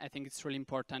again. I think it's really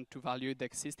important to value the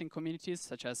existing communities,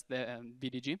 such as the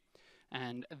VDG,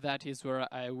 and that is where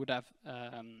I would have,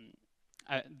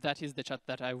 that is the chat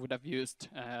that I would have used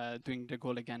doing the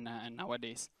goal again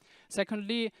nowadays.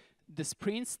 Secondly, the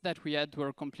sprints that we had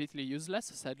were completely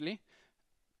useless, sadly.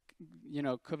 You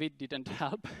know, COVID didn't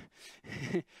help.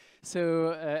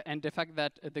 So, and the fact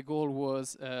that the goal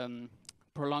was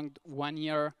prolonged 1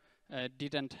 year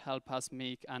didn't help us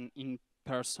make an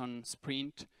in-person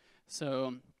sprint.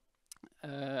 So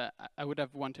I would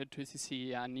have wanted to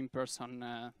see an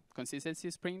in-person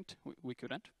consistency sprint. We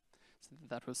couldn't. So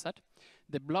that was sad.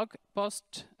 The blog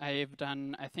post, I've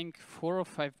done, I think, 4 or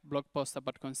 5 blog posts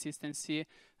about consistency,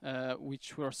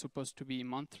 which were supposed to be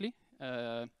monthly.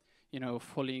 You know,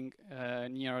 falling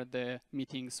near the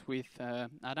meetings with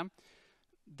Adam.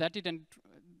 That didn't,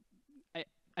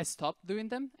 I stopped doing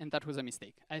them, and that was a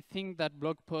mistake. I think that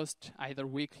blog posts, either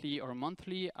weekly or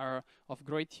monthly, are of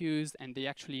great use, and they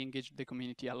actually engage the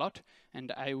community a lot.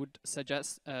 And I would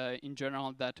suggest, in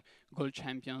general, that Gold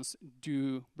Champions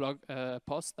do blog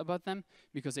posts about them,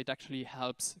 because it actually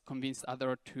helps convince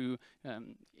others to,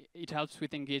 it helps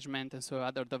with engagement, and so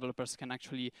other developers can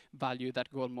actually value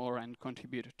that goal more and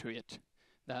contribute to it.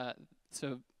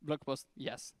 So blog posts,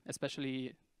 yes,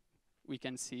 especially we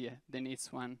can see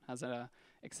Denise one as an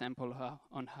example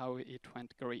on how it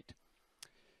went great.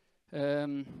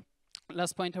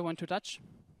 Last point I want to touch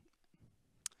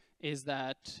is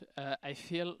that I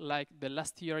feel like the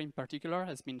last year in particular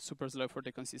has been super slow for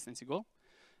the consistency goal.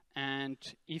 And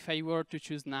if I were to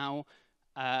choose now,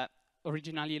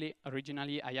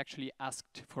 originally I actually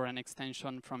asked for an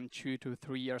extension from 2 to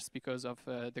 3 years because of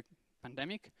the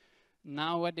pandemic.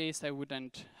 Nowadays, I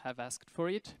wouldn't have asked for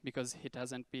it because it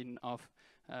hasn't been of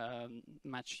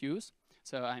much use.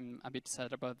 So I'm a bit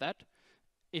sad about that.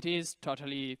 It is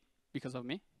totally because of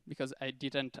me, because I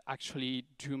didn't actually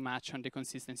do much on the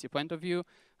consistency point of view.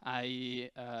 I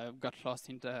got lost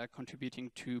in contributing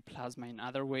to Plasma in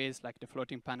other ways, like the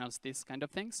floating panels, these kind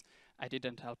of things. I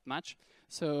didn't help much.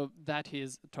 So that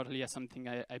is totally something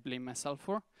I blame myself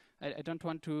for. I don't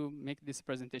want to make this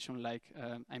presentation like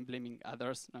I'm blaming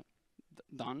others. No,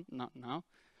 done, not now.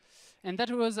 And that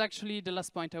was actually the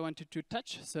last point I wanted to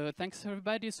touch. So thanks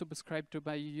everybody, subscribe to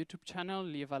my YouTube channel,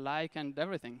 leave a like and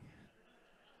everything.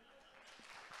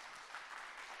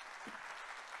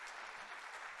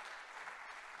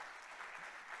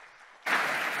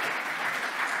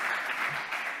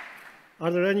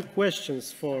 Are there any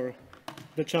questions for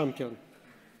the champion?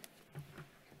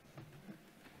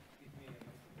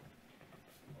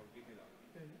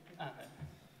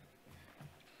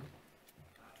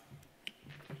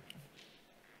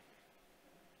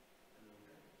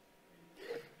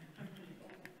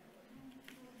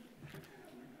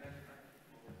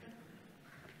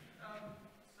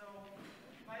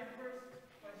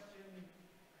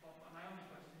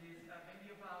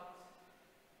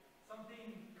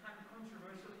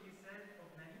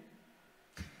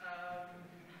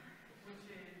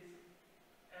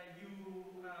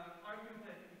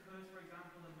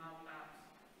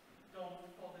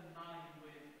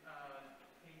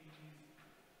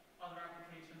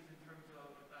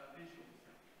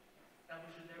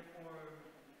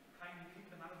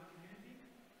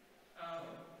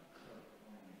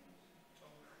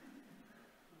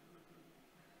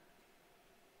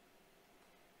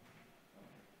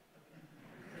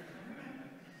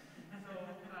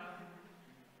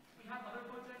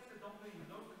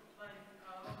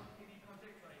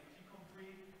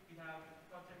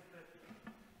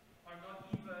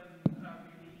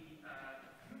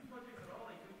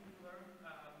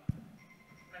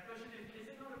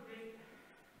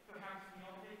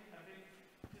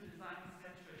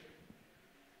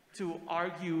 To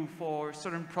argue for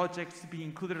certain projects to be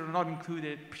included or not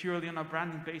included purely on a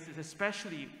branding basis,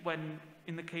 especially when,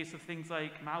 in the case of things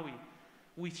like Maui,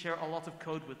 we share a lot of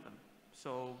code with them.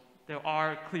 So there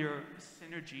are clear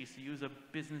synergies, to use a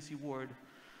businessy word,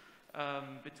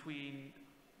 between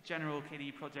general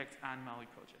KDE projects and Maui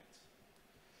projects.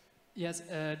 Yes,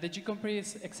 the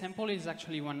gCompris example is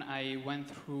actually one I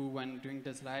went through when doing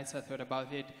the slides. I thought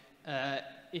about it.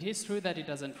 It is true that it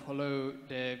doesn't follow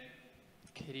the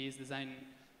KDE's design,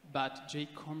 but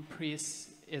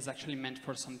gCompris is actually meant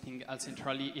for something else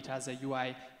entirely. It has a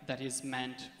UI that is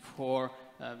meant for,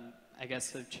 I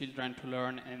guess, children to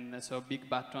learn, and so big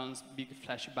buttons, big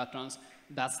flashy buttons.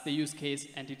 That's the use case,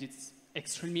 and it is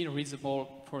extremely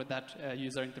reasonable for that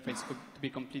user interface to be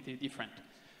completely different.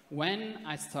 When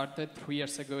I started 3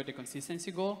 years ago the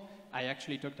consistency goal, I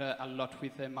actually talked a lot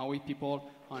with the Maui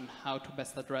people on how to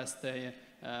best address the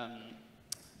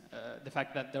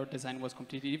fact that their design was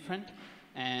completely different.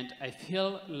 And I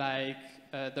feel like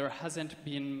there hasn't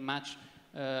been much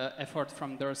effort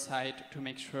from their side to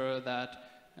make sure that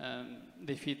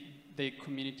they fit the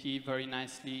community very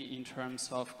nicely in terms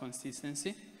of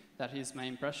consistency. That is my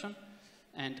impression.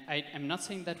 And I'm not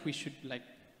saying that we should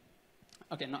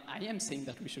okay, no, I am saying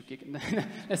that we should kick it.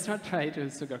 Let's not try to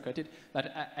sugarcoat it.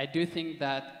 But I do think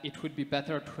that it would be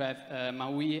better to have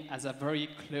Maui as a very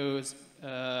close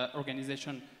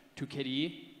organization to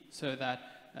KDE, so that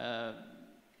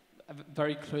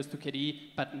very close to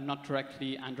KDE, but not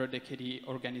directly under the KDE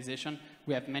organization.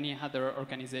 We have many other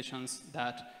organizations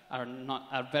that are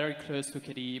very close to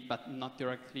KDE, but not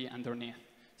directly underneath.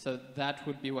 So that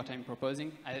would be what I'm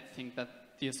proposing. I think that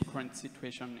this current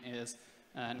situation is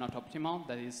not optimal.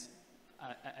 That is,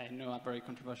 I know, a very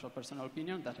controversial personal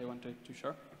opinion that I wanted to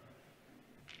share.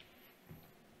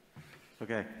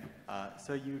 Okay,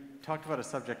 so you talked about a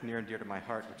subject near and dear to my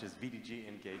heart, which is VDG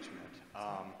engagement.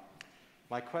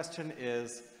 My question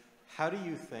is, how do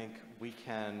you think we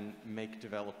can make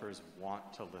developers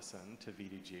want to listen to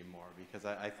VDG more? Because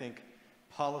I think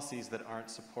policies that aren't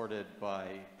supported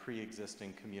by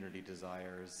pre-existing community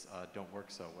desires don't work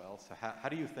so well. So how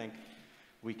do you think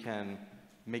we can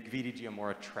make VDG a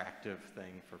more attractive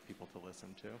thing for people to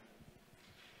listen to?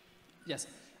 Yes,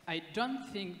 I don't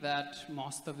think that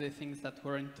most of the things that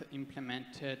weren't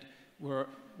implemented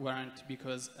weren't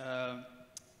because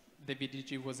the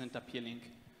VDG wasn't appealing.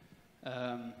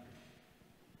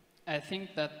 I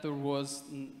think that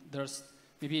there's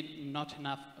maybe not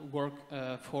enough work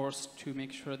forced to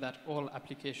make sure that all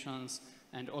applications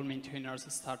and all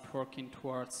maintainers start working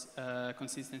towards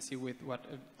consistency with what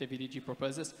the VDG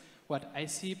proposes. What I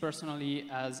see personally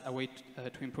as a way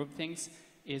to improve things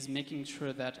is making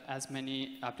sure that as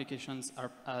many applications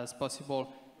as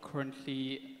possible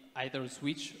currently either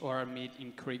switch or are made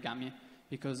in Kurigami,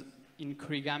 because in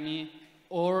Kurigami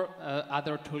or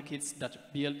other toolkits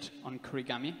that build on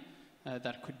Kurigami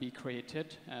that could be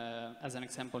created. As an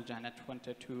example, Janet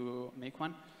wanted to make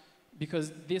one.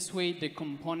 Because this way, the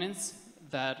components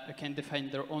that can define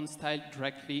their own style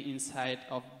directly inside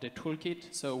of the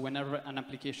toolkit. So whenever an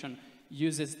application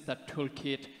uses that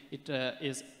toolkit, it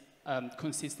is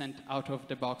consistent out of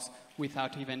the box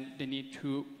without even the need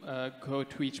to go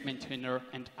to each maintainer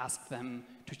and ask them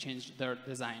to change their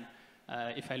design.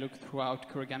 If I look throughout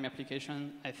Kurigami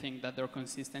application, I think that their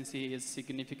consistency is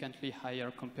significantly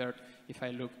higher compared if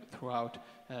I look throughout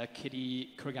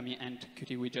KDE, Kurigami, and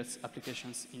Qt widgets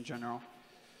applications in general.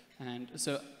 And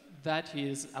so that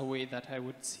is a way that I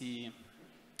would see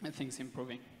things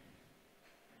improving.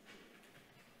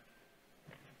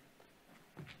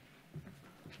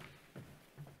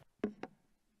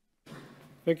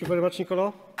 Thank you very much,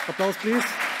 Nicola. Applause, please.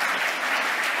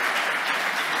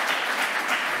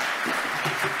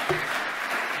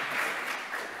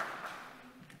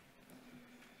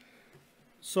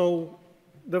 So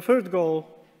the third goal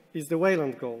is the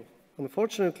Wayland goal.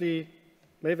 Unfortunately,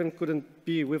 Maven couldn't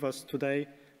be with us today,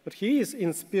 but he is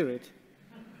in spirit.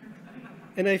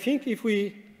 And I think if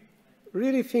we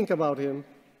really think about him,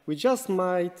 we just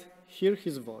might hear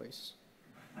his voice.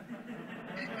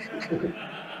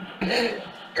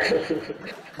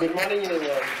 Good morning,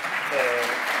 everyone.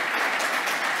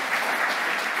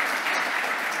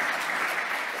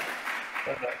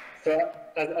 So,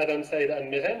 as Adam said,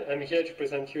 I'm Meren. I'm here to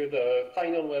present you the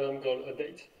final Wayland goal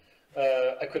update.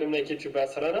 I couldn't make it to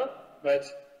Barcelona, but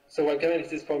so welcome,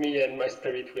 this is for me, and my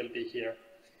spirit will be here.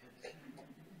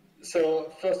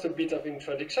 So first, a bit of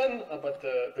introduction about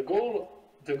the goal.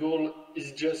 The goal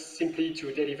is just simply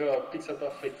to deliver a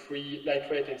pixel-perfect-free,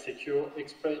 lightweight, and secure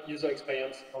user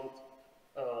experience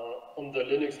on the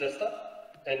Linux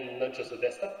desktop, and not just the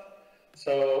desktop.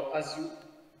 So as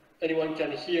anyone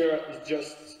can hear, it's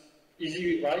just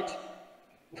easy, right?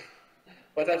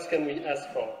 What else can we ask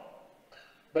for?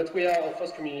 But we are a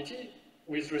first community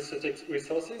with restricted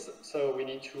resources, so we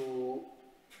need to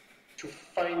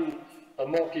find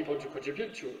more people to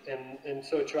contribute to, and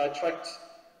so to attract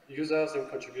users and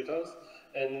contributors,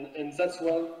 and that's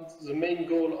what the main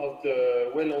goal of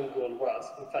the Wayland goal was.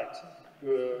 In fact,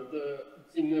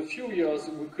 in a few years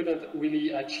we couldn't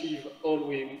really achieve all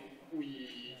we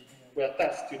were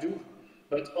tasked to do,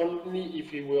 but only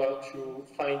if we were to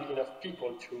find enough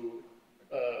people to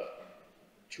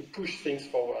push things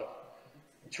forward,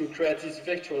 to create this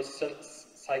virtuous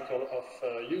cycle of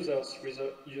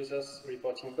users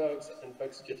reporting bugs and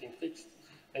bugs getting fixed,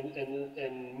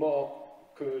 and more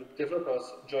developers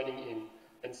joining in,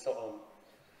 and so on.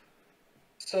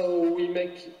 So we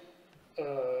make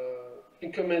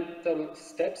incremental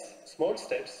steps, small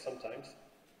steps sometimes,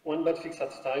 one bug fix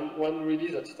at a time, one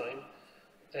release at a time,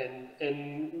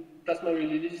 and Plasma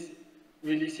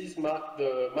releases mark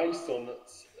the milestone,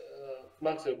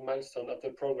 of the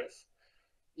progress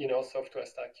in our software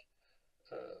stack.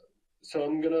 So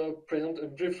I'm going to present a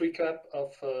brief recap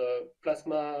of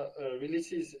Plasma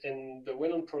releases and the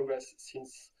well-on progress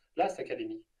since last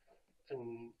Academy.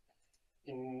 And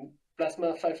in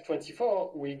Plasma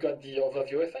 5.24, we got the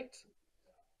overview effect.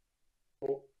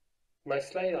 Oh, my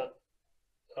slide?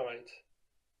 All right.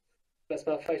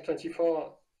 Plasma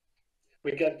 5.24,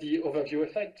 we got the overview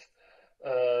effect,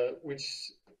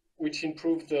 which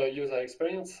improved the user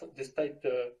experience despite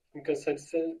the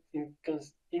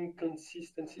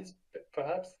inconsistencies,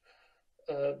 perhaps,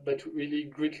 but really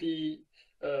greatly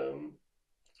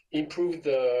improved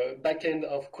the backend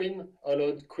of Queen,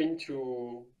 allowed Queen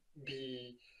to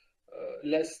be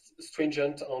less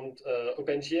stringent on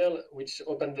OpenGL, which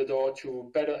opened the door to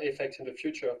better effects in the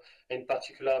future, in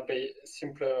particular by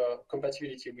simpler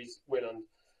compatibility with Wayland.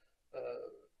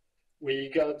 We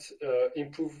got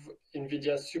improved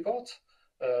NVIDIA support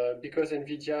because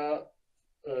NVIDIA,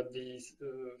 this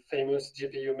famous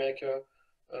GPU maker,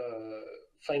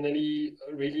 finally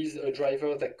released a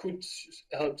driver that could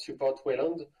help support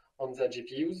Wayland on their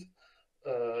GPUs.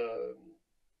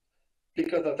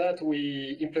 Because of that,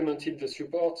 we implemented the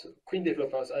support. Queen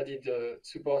developers added the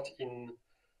support in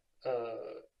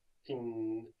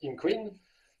Queen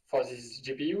for these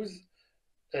GPUs,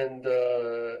 and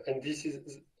this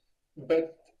is,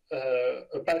 but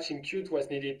a patch in Qt was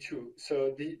needed too.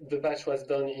 So the patch was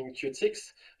done in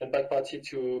Qt6 and backported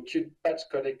to Qt patch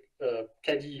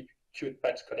KDE Qt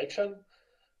patch collection,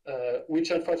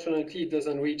 which unfortunately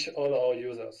doesn't reach all our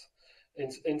users.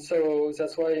 And so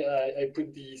that's why I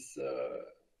put this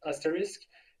asterisk.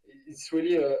 It's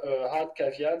really a hard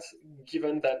caveat,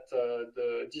 given that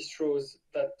the distros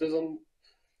that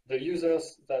the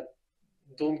users that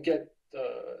don't get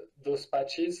those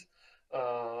patches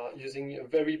are using a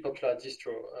very popular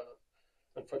distro,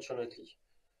 unfortunately.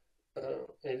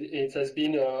 It has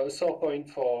been a sore point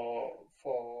for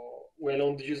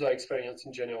Wayland user experience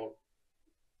in general.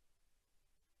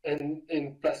 And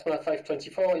in Plasma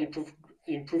 5.24,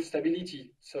 improved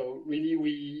stability. So really,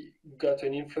 we got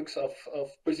an influx of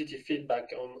positive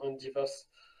feedback on diverse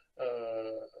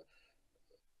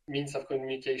means of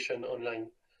communication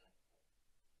online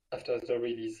after the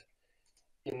release.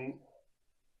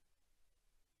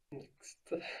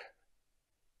 Next.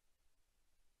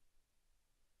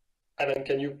 Alan,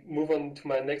 can you move on to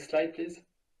my next slide, please?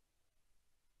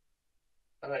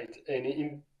 All right, and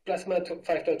in Plasma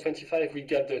 5.25, we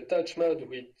got the touch mode,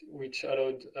 which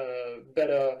allowed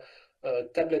better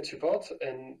tablet support,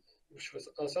 and which was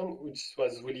awesome, which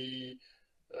was really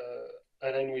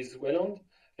aligned with Wayland,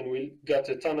 and we got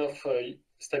a ton of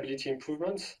stability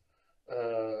improvements,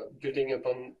 building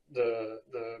upon the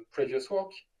previous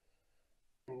work.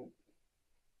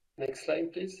 Next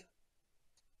slide, please.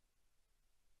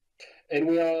 And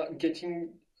we are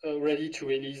getting ready to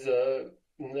release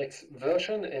next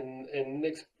version, and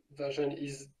next version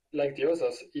is like the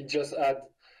others. It just adds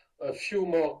a few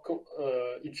more,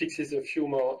 it fixes a few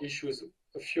more issues,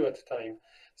 a few at a time.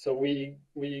 So we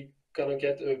gonna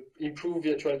get improved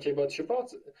virtual keyboard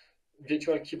support.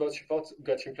 Virtual keyboard support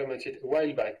got implemented a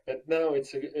while back, but now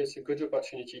it's a good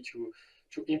opportunity to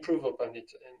improve upon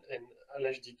it, and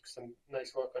Alej did some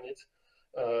nice work on it.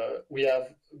 We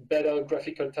have better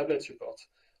graphical tablet support.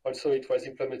 Also, it was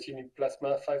implemented in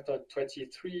Plasma 5.23,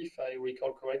 if I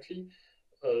recall correctly,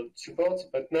 support,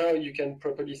 but now you can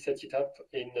properly set it up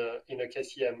in a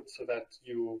KCM so that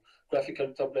your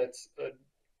graphical tablets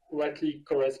rightly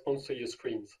corresponds to your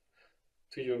screens,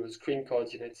 to your screen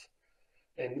coordinates.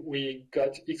 And we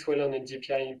got XWayland and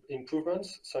DPI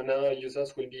improvements, so now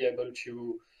users will be able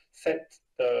to set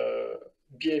the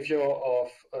behavior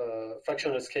of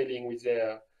fractional scaling with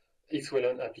their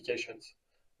XWayland applications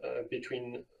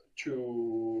between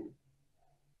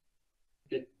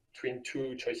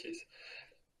two choices.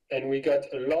 And we got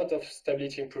a lot of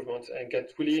stability improvements and got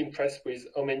really impressed with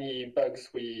how many bugs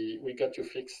we got to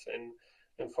fix,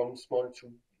 and from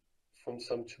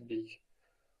some to big.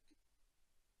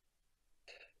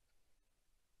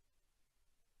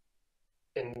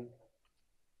 And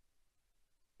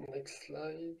next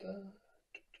slide.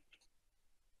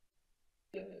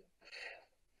 Yeah.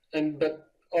 But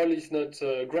all is not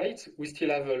great. We still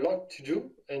have a lot to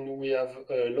do, and we have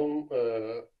a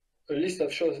list of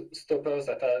showstoppers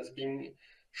that has been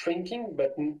shrinking,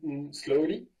 but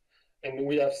slowly. and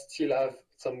we still have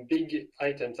some big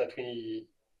items that we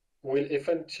will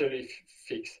eventually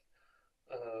fix,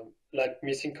 like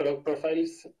missing color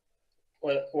profiles.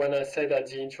 When I said at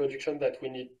the introduction that we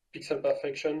need pixel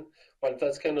perfection, well,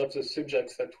 that's kind of the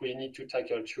subjects that we need to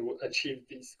tackle to achieve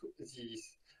this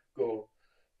goal,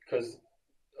 because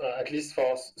at least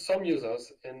for some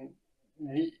users, and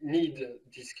need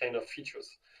these kind of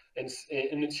features, and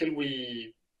until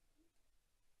we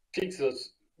fix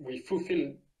those, we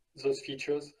fulfill those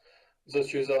features,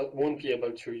 those users won't be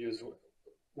able to use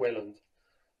Wayland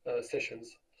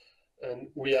sessions. And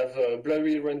we have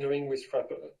blurry rendering with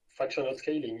fractional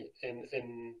scaling,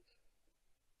 and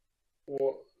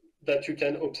that you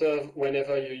can observe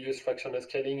whenever you use fractional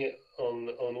scaling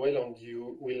on Wayland.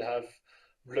 You will have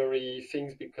blurry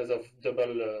things because of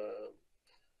double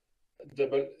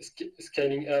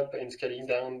scaling up and scaling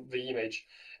down the image.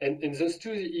 And those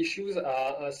two issues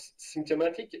are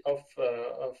symptomatic of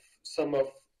some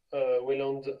of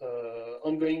Wayland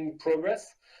ongoing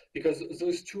progress, because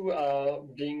those two are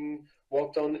being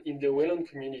worked on in the Wayland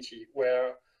community,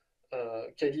 where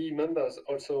KDE members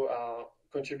also are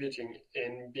contributing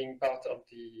and being part of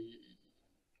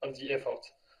the effort.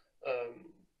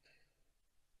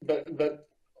 But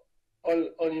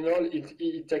all in all,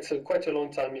 it takes quite a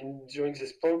long time during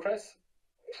this process,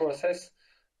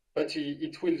 but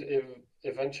it will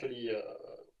eventually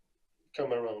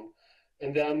come around.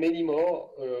 And there are many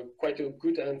more, quite a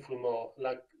good handful more,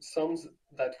 like some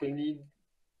that will need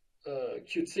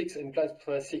Qt6 and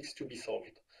Plasma 6 to be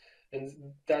solved.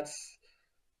 And that's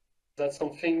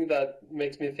something that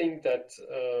makes me think that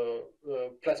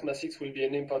Plasma 6 will be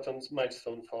an important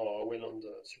milestone for Wayland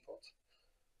support.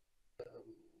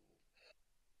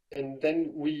 And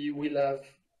then we will have,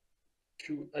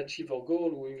 to achieve our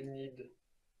goal, we will need,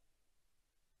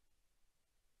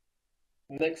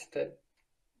 next step,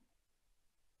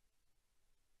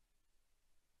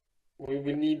 we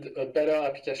will need a better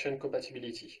application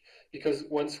compatibility, because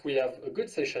once we have a good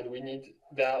session,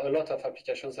 there are a lot of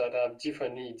applications that have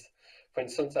different needs. For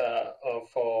instance,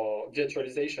 for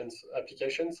virtualizations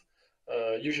applications,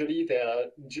 usually they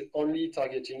are only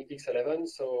targeting X11,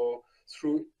 so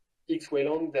through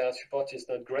X-Wayland, their support is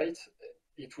not great.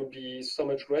 It would be so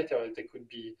much greater if they could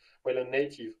be Wayland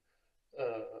native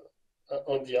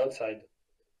on the outside.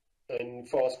 And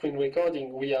for screen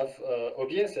recording, we have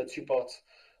OBS that supports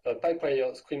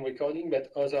PyPlayer screen recording,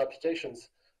 but other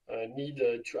applications need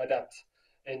to adapt.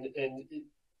 And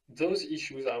those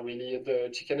issues are really the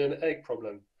chicken and egg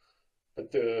problem.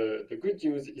 But the good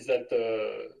news is that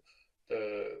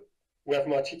we have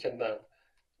more chicken now.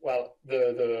 Well,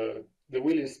 the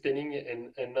wheel is spinning,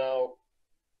 and now,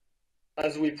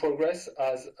 as we progress,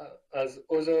 as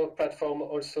other platforms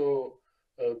also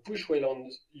push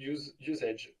Wayland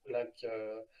usage, like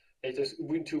latest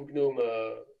Ubuntu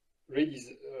GNOME release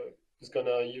is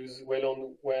gonna use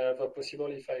Wayland wherever possible,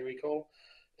 if I recall,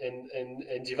 and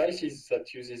devices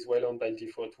that uses Wayland by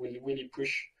default will really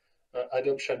push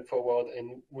adoption forward,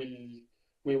 and we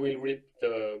will reap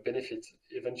the benefits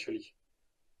eventually.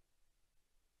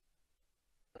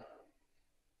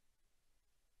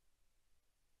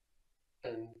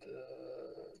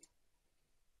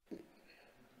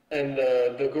 And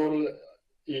the goal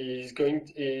is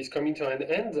coming to an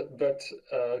end, but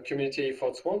community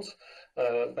efforts won't.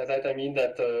 By that I mean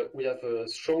that we have a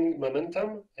strong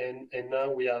momentum, and now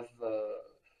we have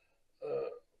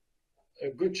a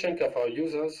good chunk of our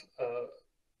users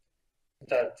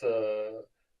that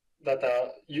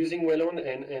are using Wayland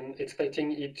and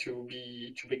expecting it to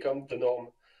become the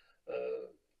norm.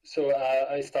 So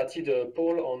I started a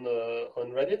poll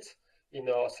on Reddit, in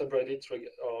our subreddit,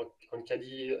 or on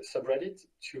KDE subreddit,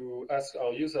 to ask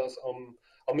our users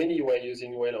how many were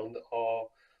using Wayland, or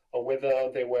whether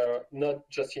they were not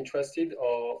just interested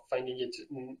or finding it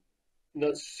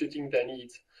not suiting their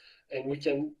needs. And we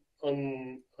can,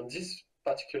 on this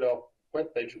particular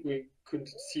webpage, we could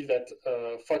see that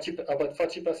about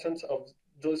 40% of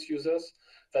those users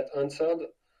that answered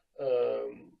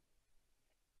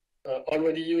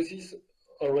already use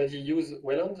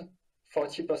Wayland.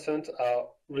 40% are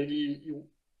really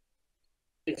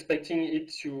expecting it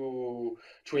to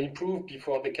improve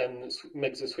before they can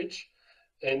make the switch,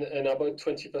 and about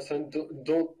 20%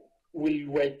 will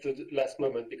wait the last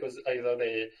moment, because either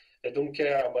they don't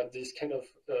care about this kind of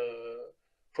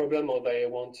problem, or they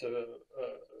want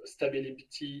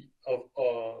stability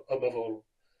above all.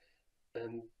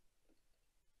 And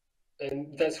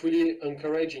that's really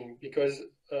encouraging, because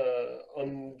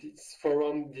on this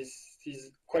forum, this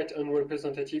is quite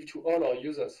unrepresentative to all our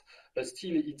users, but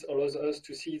still it allows us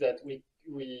to see that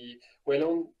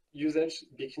Wayland usage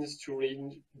begins to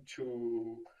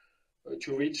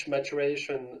to reach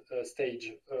maturation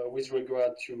stage with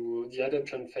regard to the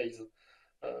adoption phase.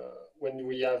 When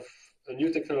we have a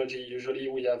new technology, usually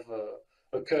we have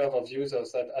a curve of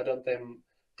users that adopt them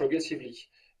progressively,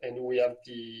 and we have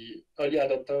the early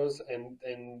adopters and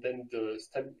then the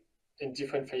step in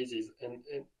different phases. And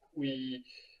we,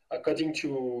 according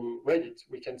to Reddit,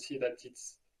 we can see that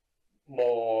it's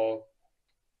more,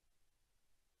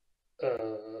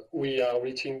 we are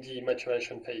reaching the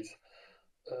maturation phase.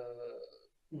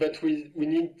 But we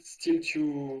need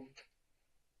still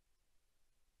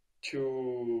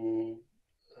to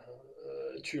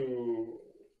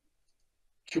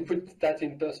put that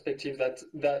in perspective,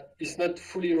 that is not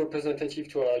fully representative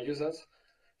to our users.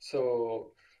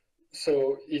 So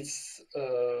it's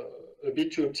a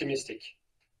bit too optimistic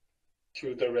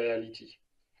to the reality.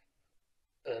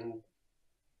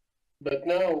 But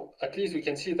now, at least we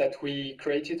can see that we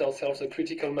created ourselves a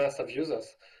critical mass of users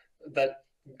that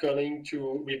going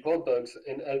to report bugs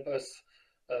and help us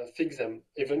fix them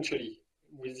eventually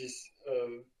with this,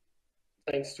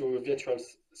 thanks to a virtual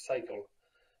cycle.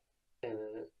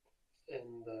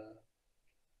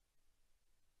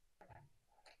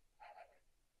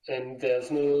 And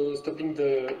there's no stopping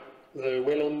the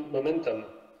well-on momentum.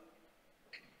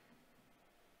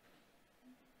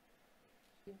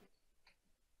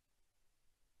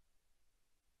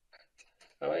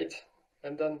 All right,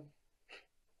 I'm done.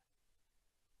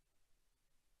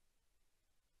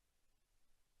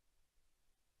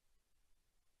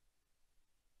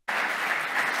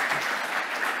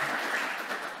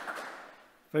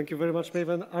 Thank you very much,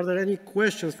 Maven. Are there any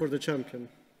questions for the champion?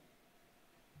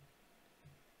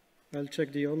 I'll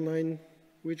check the online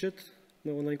widget.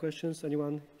 No online questions.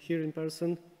 Anyone here in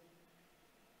person?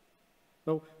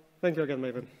 No? Thank you again,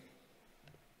 Maven.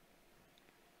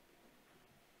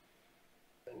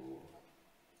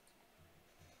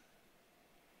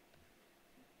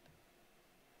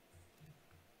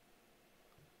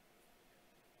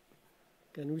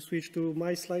 Can we switch to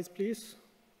my slides, please?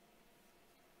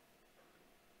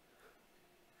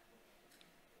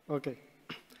 Okay.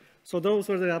 So those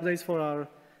were the updates for our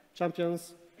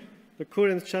champions, the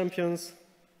current champions,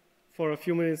 for a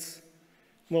few minutes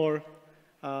more.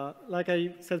 Like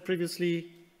I said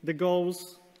previously, the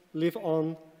goals live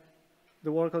on.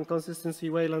 The work on consistency,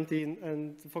 Wayland,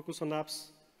 and the focus on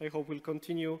apps, I hope will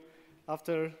continue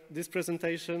after this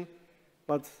presentation.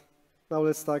 But now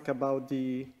let's talk about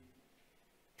the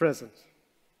present.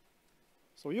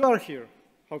 So you are here,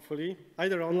 hopefully,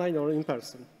 either online or in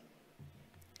person.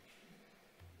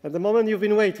 At the moment you've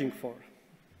been waiting for.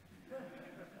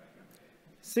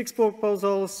 6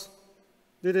 proposals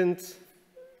didn't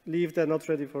leave, they're not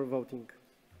ready for voting.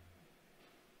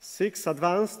 6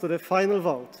 advanced to the final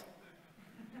vote.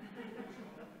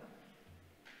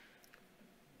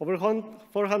 Over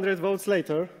 400 votes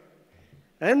later,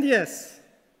 and yes,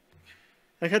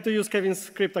 I had to use Kevin's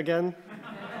script again.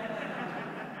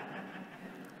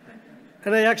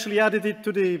 And I actually added it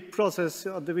to the process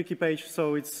of the wiki page,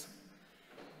 so it's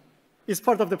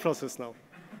part of the process now.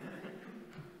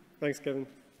 Thanks, Kevin.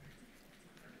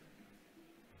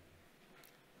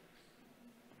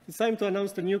 It's time to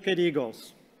announce the new KDE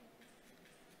goals.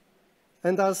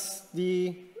 And as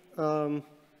the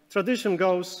tradition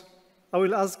goes, I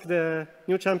will ask the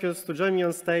new champions to join me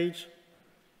on stage,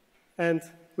 and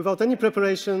without any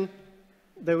preparation,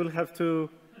 they will have to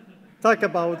talk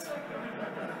about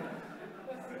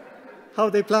how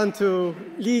they plan to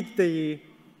lead the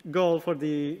goal for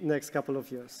the next couple of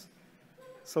years.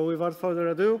 So without further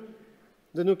ado,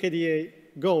 the new KDE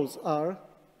goals are,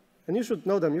 and you should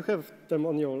know them, you have them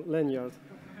on your lanyard.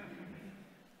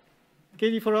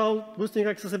 KDE for all, boosting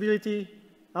accessibility,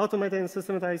 automate and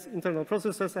systematize internal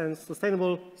processes, and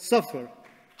sustainable software.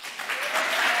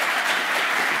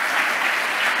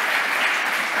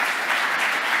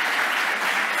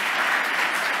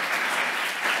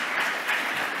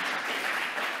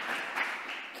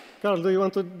 Carl, do you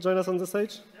want to join us on the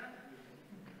stage?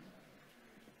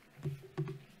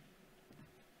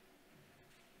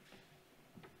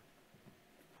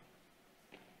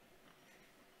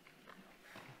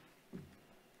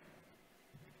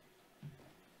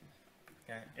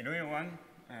 Hello everyone.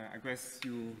 I guess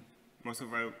most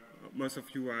of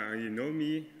you already know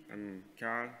me. I'm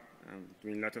Carl. I'm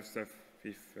doing a lot of stuff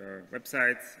with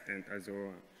websites and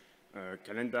also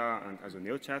calendar and also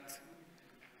NeoChat,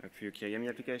 a few KME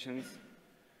applications.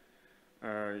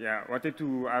 Yeah, I wanted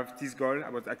to have this goal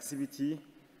about accessibility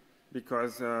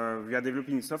because we are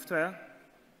developing software,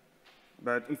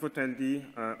 but unfortunately,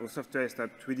 our software is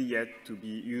not ready yet to be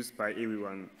used by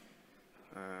everyone.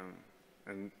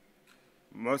 And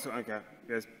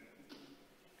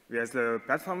There's the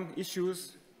platform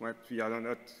issues, what we are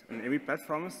not on every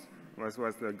platforms.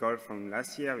 Was the goal from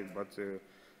last year. We bought the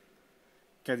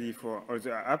KDE for all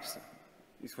the apps.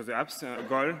 It's for the apps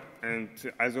goal, and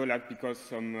also like because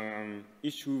some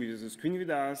issue with the screen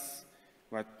readers,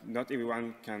 but not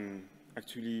everyone can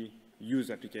actually use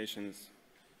applications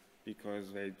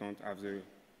because they don't have the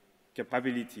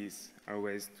capabilities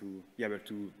always to be able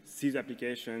to see the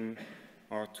application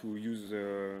or to use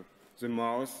the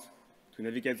mouse to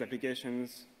navigate the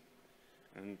applications.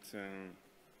 And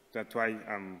that's why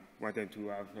I'm wanting to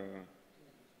have a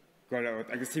goal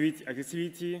about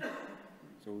accessibility,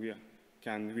 so we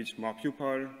can reach more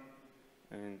people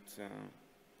and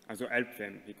also help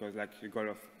them, because like the goal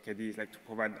of KDE is like to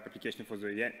provide application for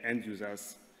the end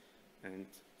users, and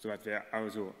so that they are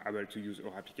also able to use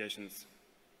our applications.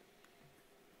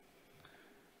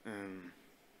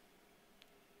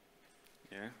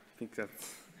 Yeah, I think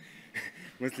that's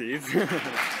mostly it.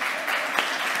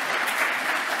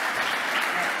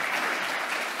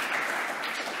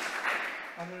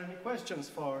 Are there any questions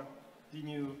for the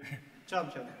new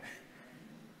champion?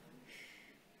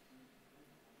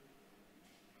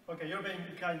 Okay, you're being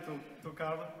kind to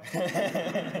Carl.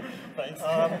 Thanks.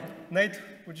 Nate,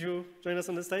 would you join us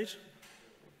on the stage?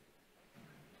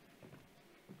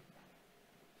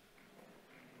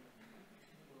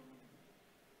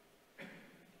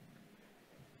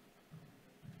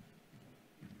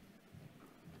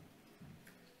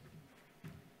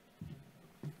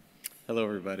 Hello,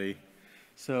 everybody.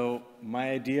 So my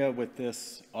idea with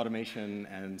this automation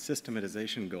and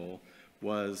systematization goal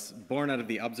was born out of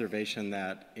the observation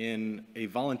that in a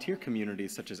volunteer community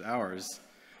such as ours,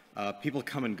 people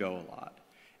come and go a lot.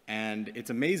 And it's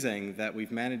amazing that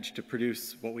we've managed to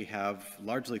produce what we have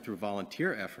largely through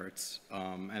volunteer efforts,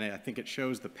 and I think it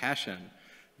shows the passion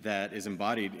that is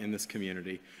embodied in this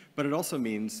community. But it also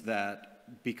means that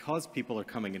because people are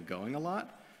coming and going a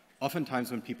lot, oftentimes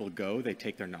when people go, they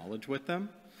take their knowledge with them.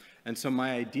 And so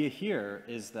my idea here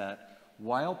is that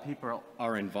while people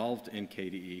are involved in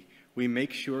KDE, we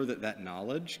make sure that that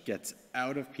knowledge gets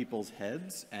out of people's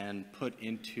heads and put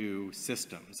into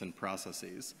systems and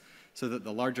processes, so that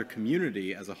the larger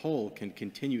community as a whole can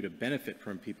continue to benefit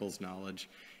from people's knowledge,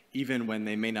 even when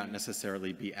they may not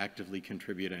necessarily be actively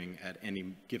contributing at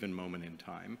any given moment in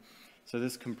time. So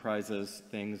this comprises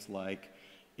things like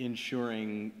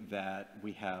ensuring that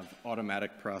we have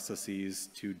automatic processes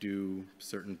to do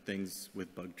certain things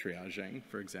with bug triaging,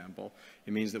 for example.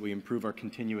 It means that we improve our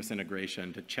continuous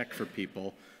integration to check for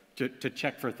people, to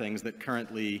check for things that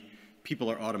currently people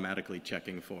are automatically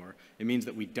checking for. It means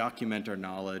that we document our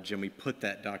knowledge and we put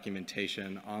that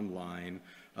documentation online.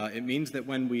 It means that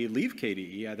when we leave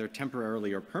KDE, either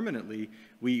temporarily or permanently,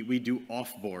 we do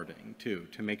offboarding too,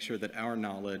 to make sure that our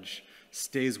knowledge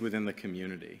stays within the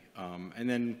community. And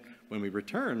then when we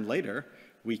return later,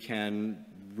 we can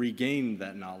regain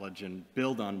that knowledge and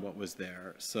build on what was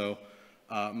there. So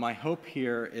my hope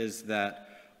here is that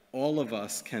all of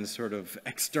us can sort of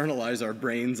externalize our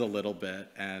brains a little bit,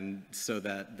 and so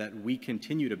that we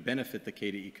continue to benefit the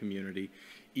KDE community,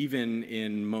 even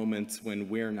in moments when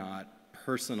we're not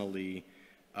personally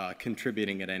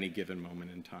contributing at any given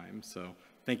moment in time. So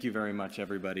thank you very much,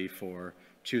 everybody, for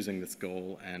choosing this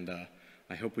goal, and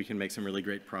I hope we can make some really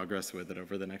great progress with it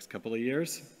over the next couple of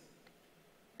years.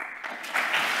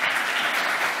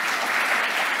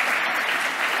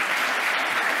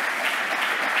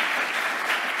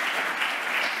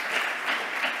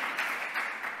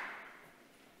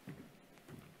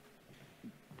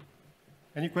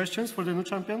 Any questions for the new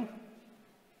champion?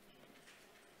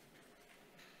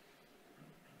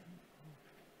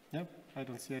 Yep, I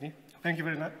don't see any. Thank you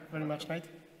very much, Nate.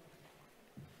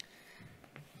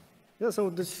 Yeah,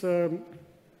 so this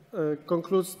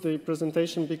concludes the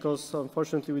presentation, because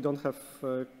unfortunately we don't have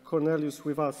Cornelius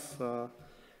with us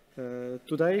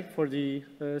today for the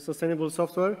sustainable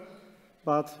software.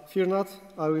 But fear not,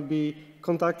 I will be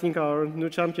contacting our new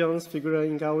champions,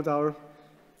 figuring out our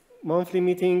monthly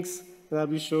meetings, and I'll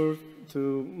be sure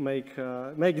to make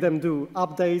them do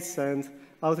updates and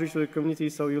outreach to the community.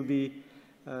 So you'll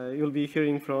be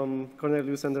hearing from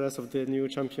Cornelius and the rest of the new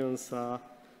champions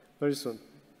very soon.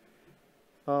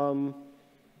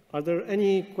 Are there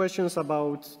any questions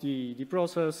about the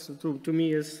process to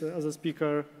me as a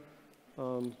speaker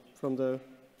from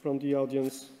the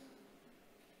audience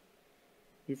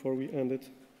before we end it?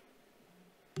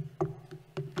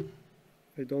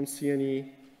 I don't see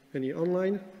any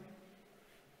online.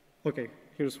 Okay,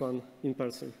 here's one in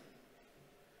person.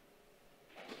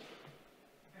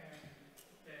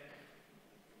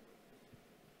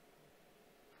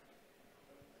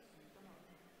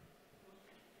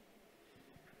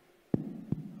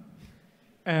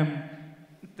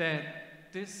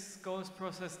 That this goals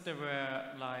process, there were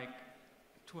like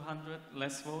 200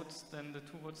 less votes than the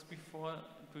 2 votes before.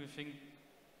 Do you think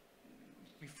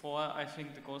before, I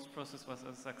think the goals process was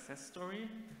a success story?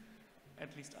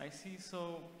 At least I see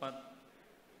so, but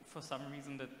for some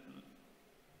reason that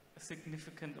a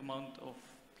significant amount of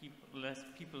people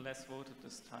less voted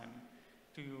this time.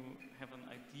 Do you have an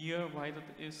idea why that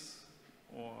is,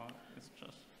 or it's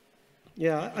just?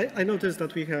 Yeah, I noticed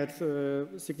that we had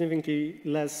significantly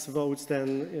less votes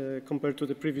than compared to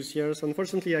the previous years.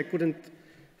 Unfortunately, I couldn't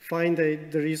find the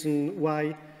reason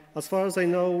why. As far as I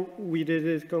know, we did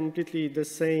it completely the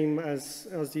same as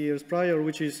the years prior,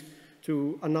 which is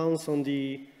to announce on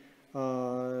the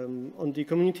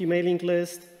community mailing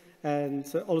list and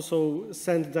also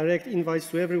send direct invites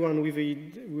to everyone with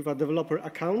a developer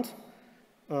account,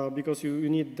 because you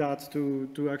need that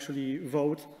to actually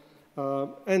vote.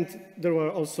 And there were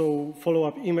also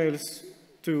follow-up emails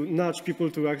to nudge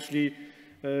people to actually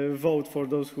vote for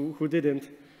those who didn't.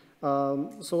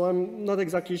 So I'm not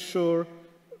exactly sure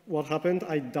what happened.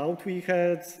 I doubt we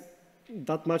had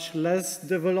that much less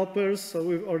developers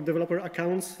or developer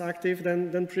accounts active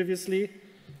than previously.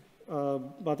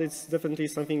 But it's definitely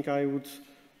something I would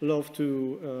love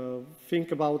to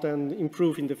think about and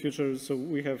improve in the future, so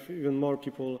we have even more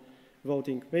people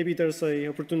voting. Maybe there's an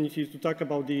opportunity to talk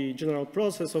about the general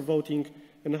process of voting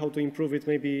and how to improve it.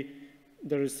 Maybe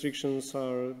the restrictions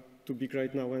are too big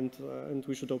right now, and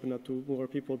we should open that to more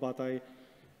people. But I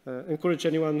encourage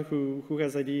anyone who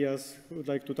has ideas, who would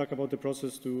like to talk about the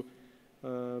process, to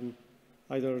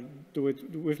either do it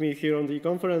with me here on the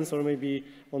conference or maybe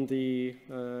on the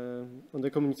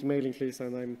community mailing list,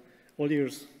 and I'm all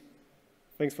ears.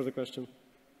 Thanks for the question.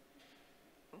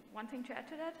 One thing to add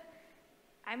to that,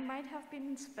 I might have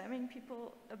been spamming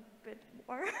people a bit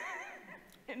more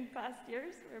in past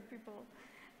years, where people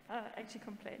actually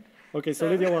complained. Okay, so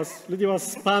Lydia was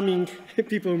spamming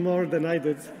people more than I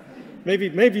did.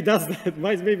 Maybe that's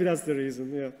the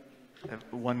reason. Yeah. I have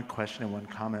one question and one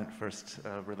comment first,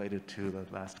 related to the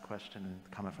last question and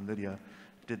comment from Lydia.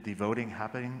 Did the voting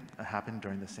happen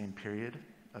during the same period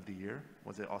of the year?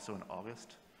 Was it also in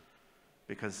August?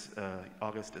 Because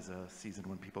August is a season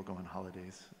when people go on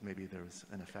holidays. Maybe there was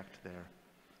an effect there.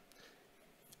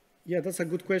 Yeah, that's a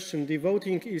good question. The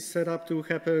voting is set up to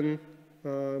happen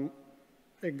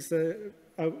like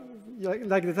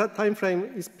the time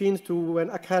frame is pinned to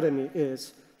when Academy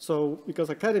is. So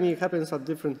because Academy happens at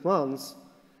different months,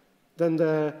 then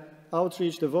the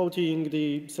outreach, the voting,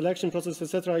 the selection process,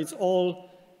 etc., it's all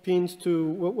pinned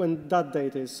to when that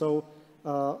date is. So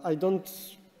I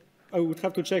would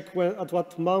have to check at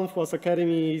what month was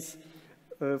Academy's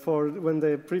for when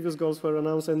the previous goals were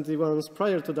announced and the ones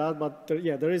prior to that. But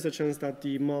there is a chance that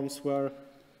the months were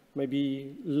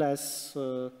maybe less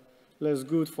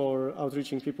good for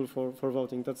outreaching people for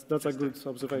voting. That's a good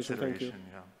observation. Thank you.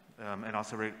 Yeah. And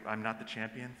also, I'm not the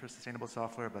champion for sustainable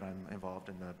software, but I'm involved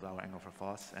in the Blaue Engel for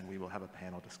FOSS, and we will have a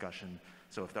panel discussion.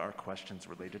 So if there are questions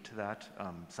related to that,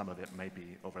 some of it might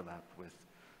be overlap with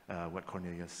what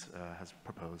Cornelius has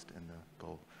proposed in the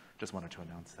goal. Just wanted to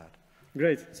announce that.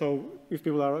 Great. So if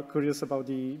people are curious about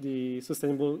the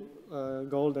sustainable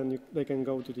goal, then they can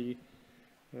go to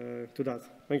that.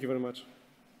 Thank you very much.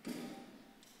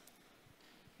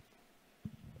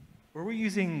 Were we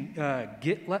using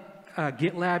GitLab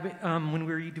when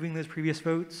we were doing those previous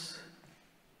votes?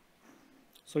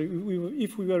 So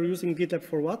if we were using GitLab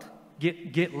for what?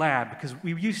 GitLab, because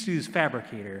we used to use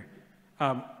Fabricator.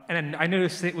 And I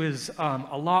noticed it was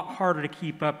a lot harder to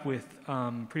keep up with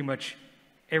pretty much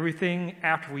everything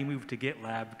after we moved to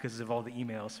GitLab because of all the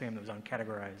email spam that was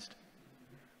uncategorized.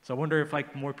 So I wonder if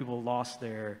more people lost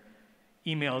their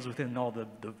emails within all the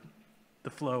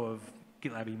flow of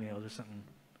GitLab emails or something.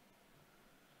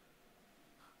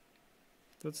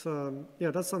 That's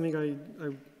that's something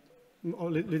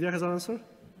Lydia has an answer?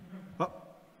 Oh.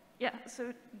 Yeah,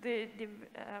 so the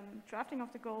drafting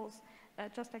of the goals,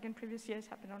 just like in previous years,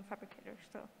 happened on Fabricator,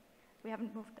 so we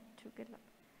haven't moved that to GitLab.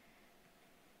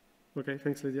 Okay,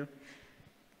 thanks, Lydia.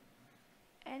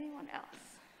 Anyone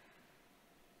else?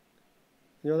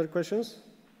 Any other questions?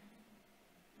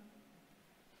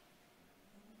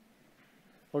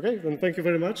 Okay, then thank you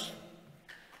very much.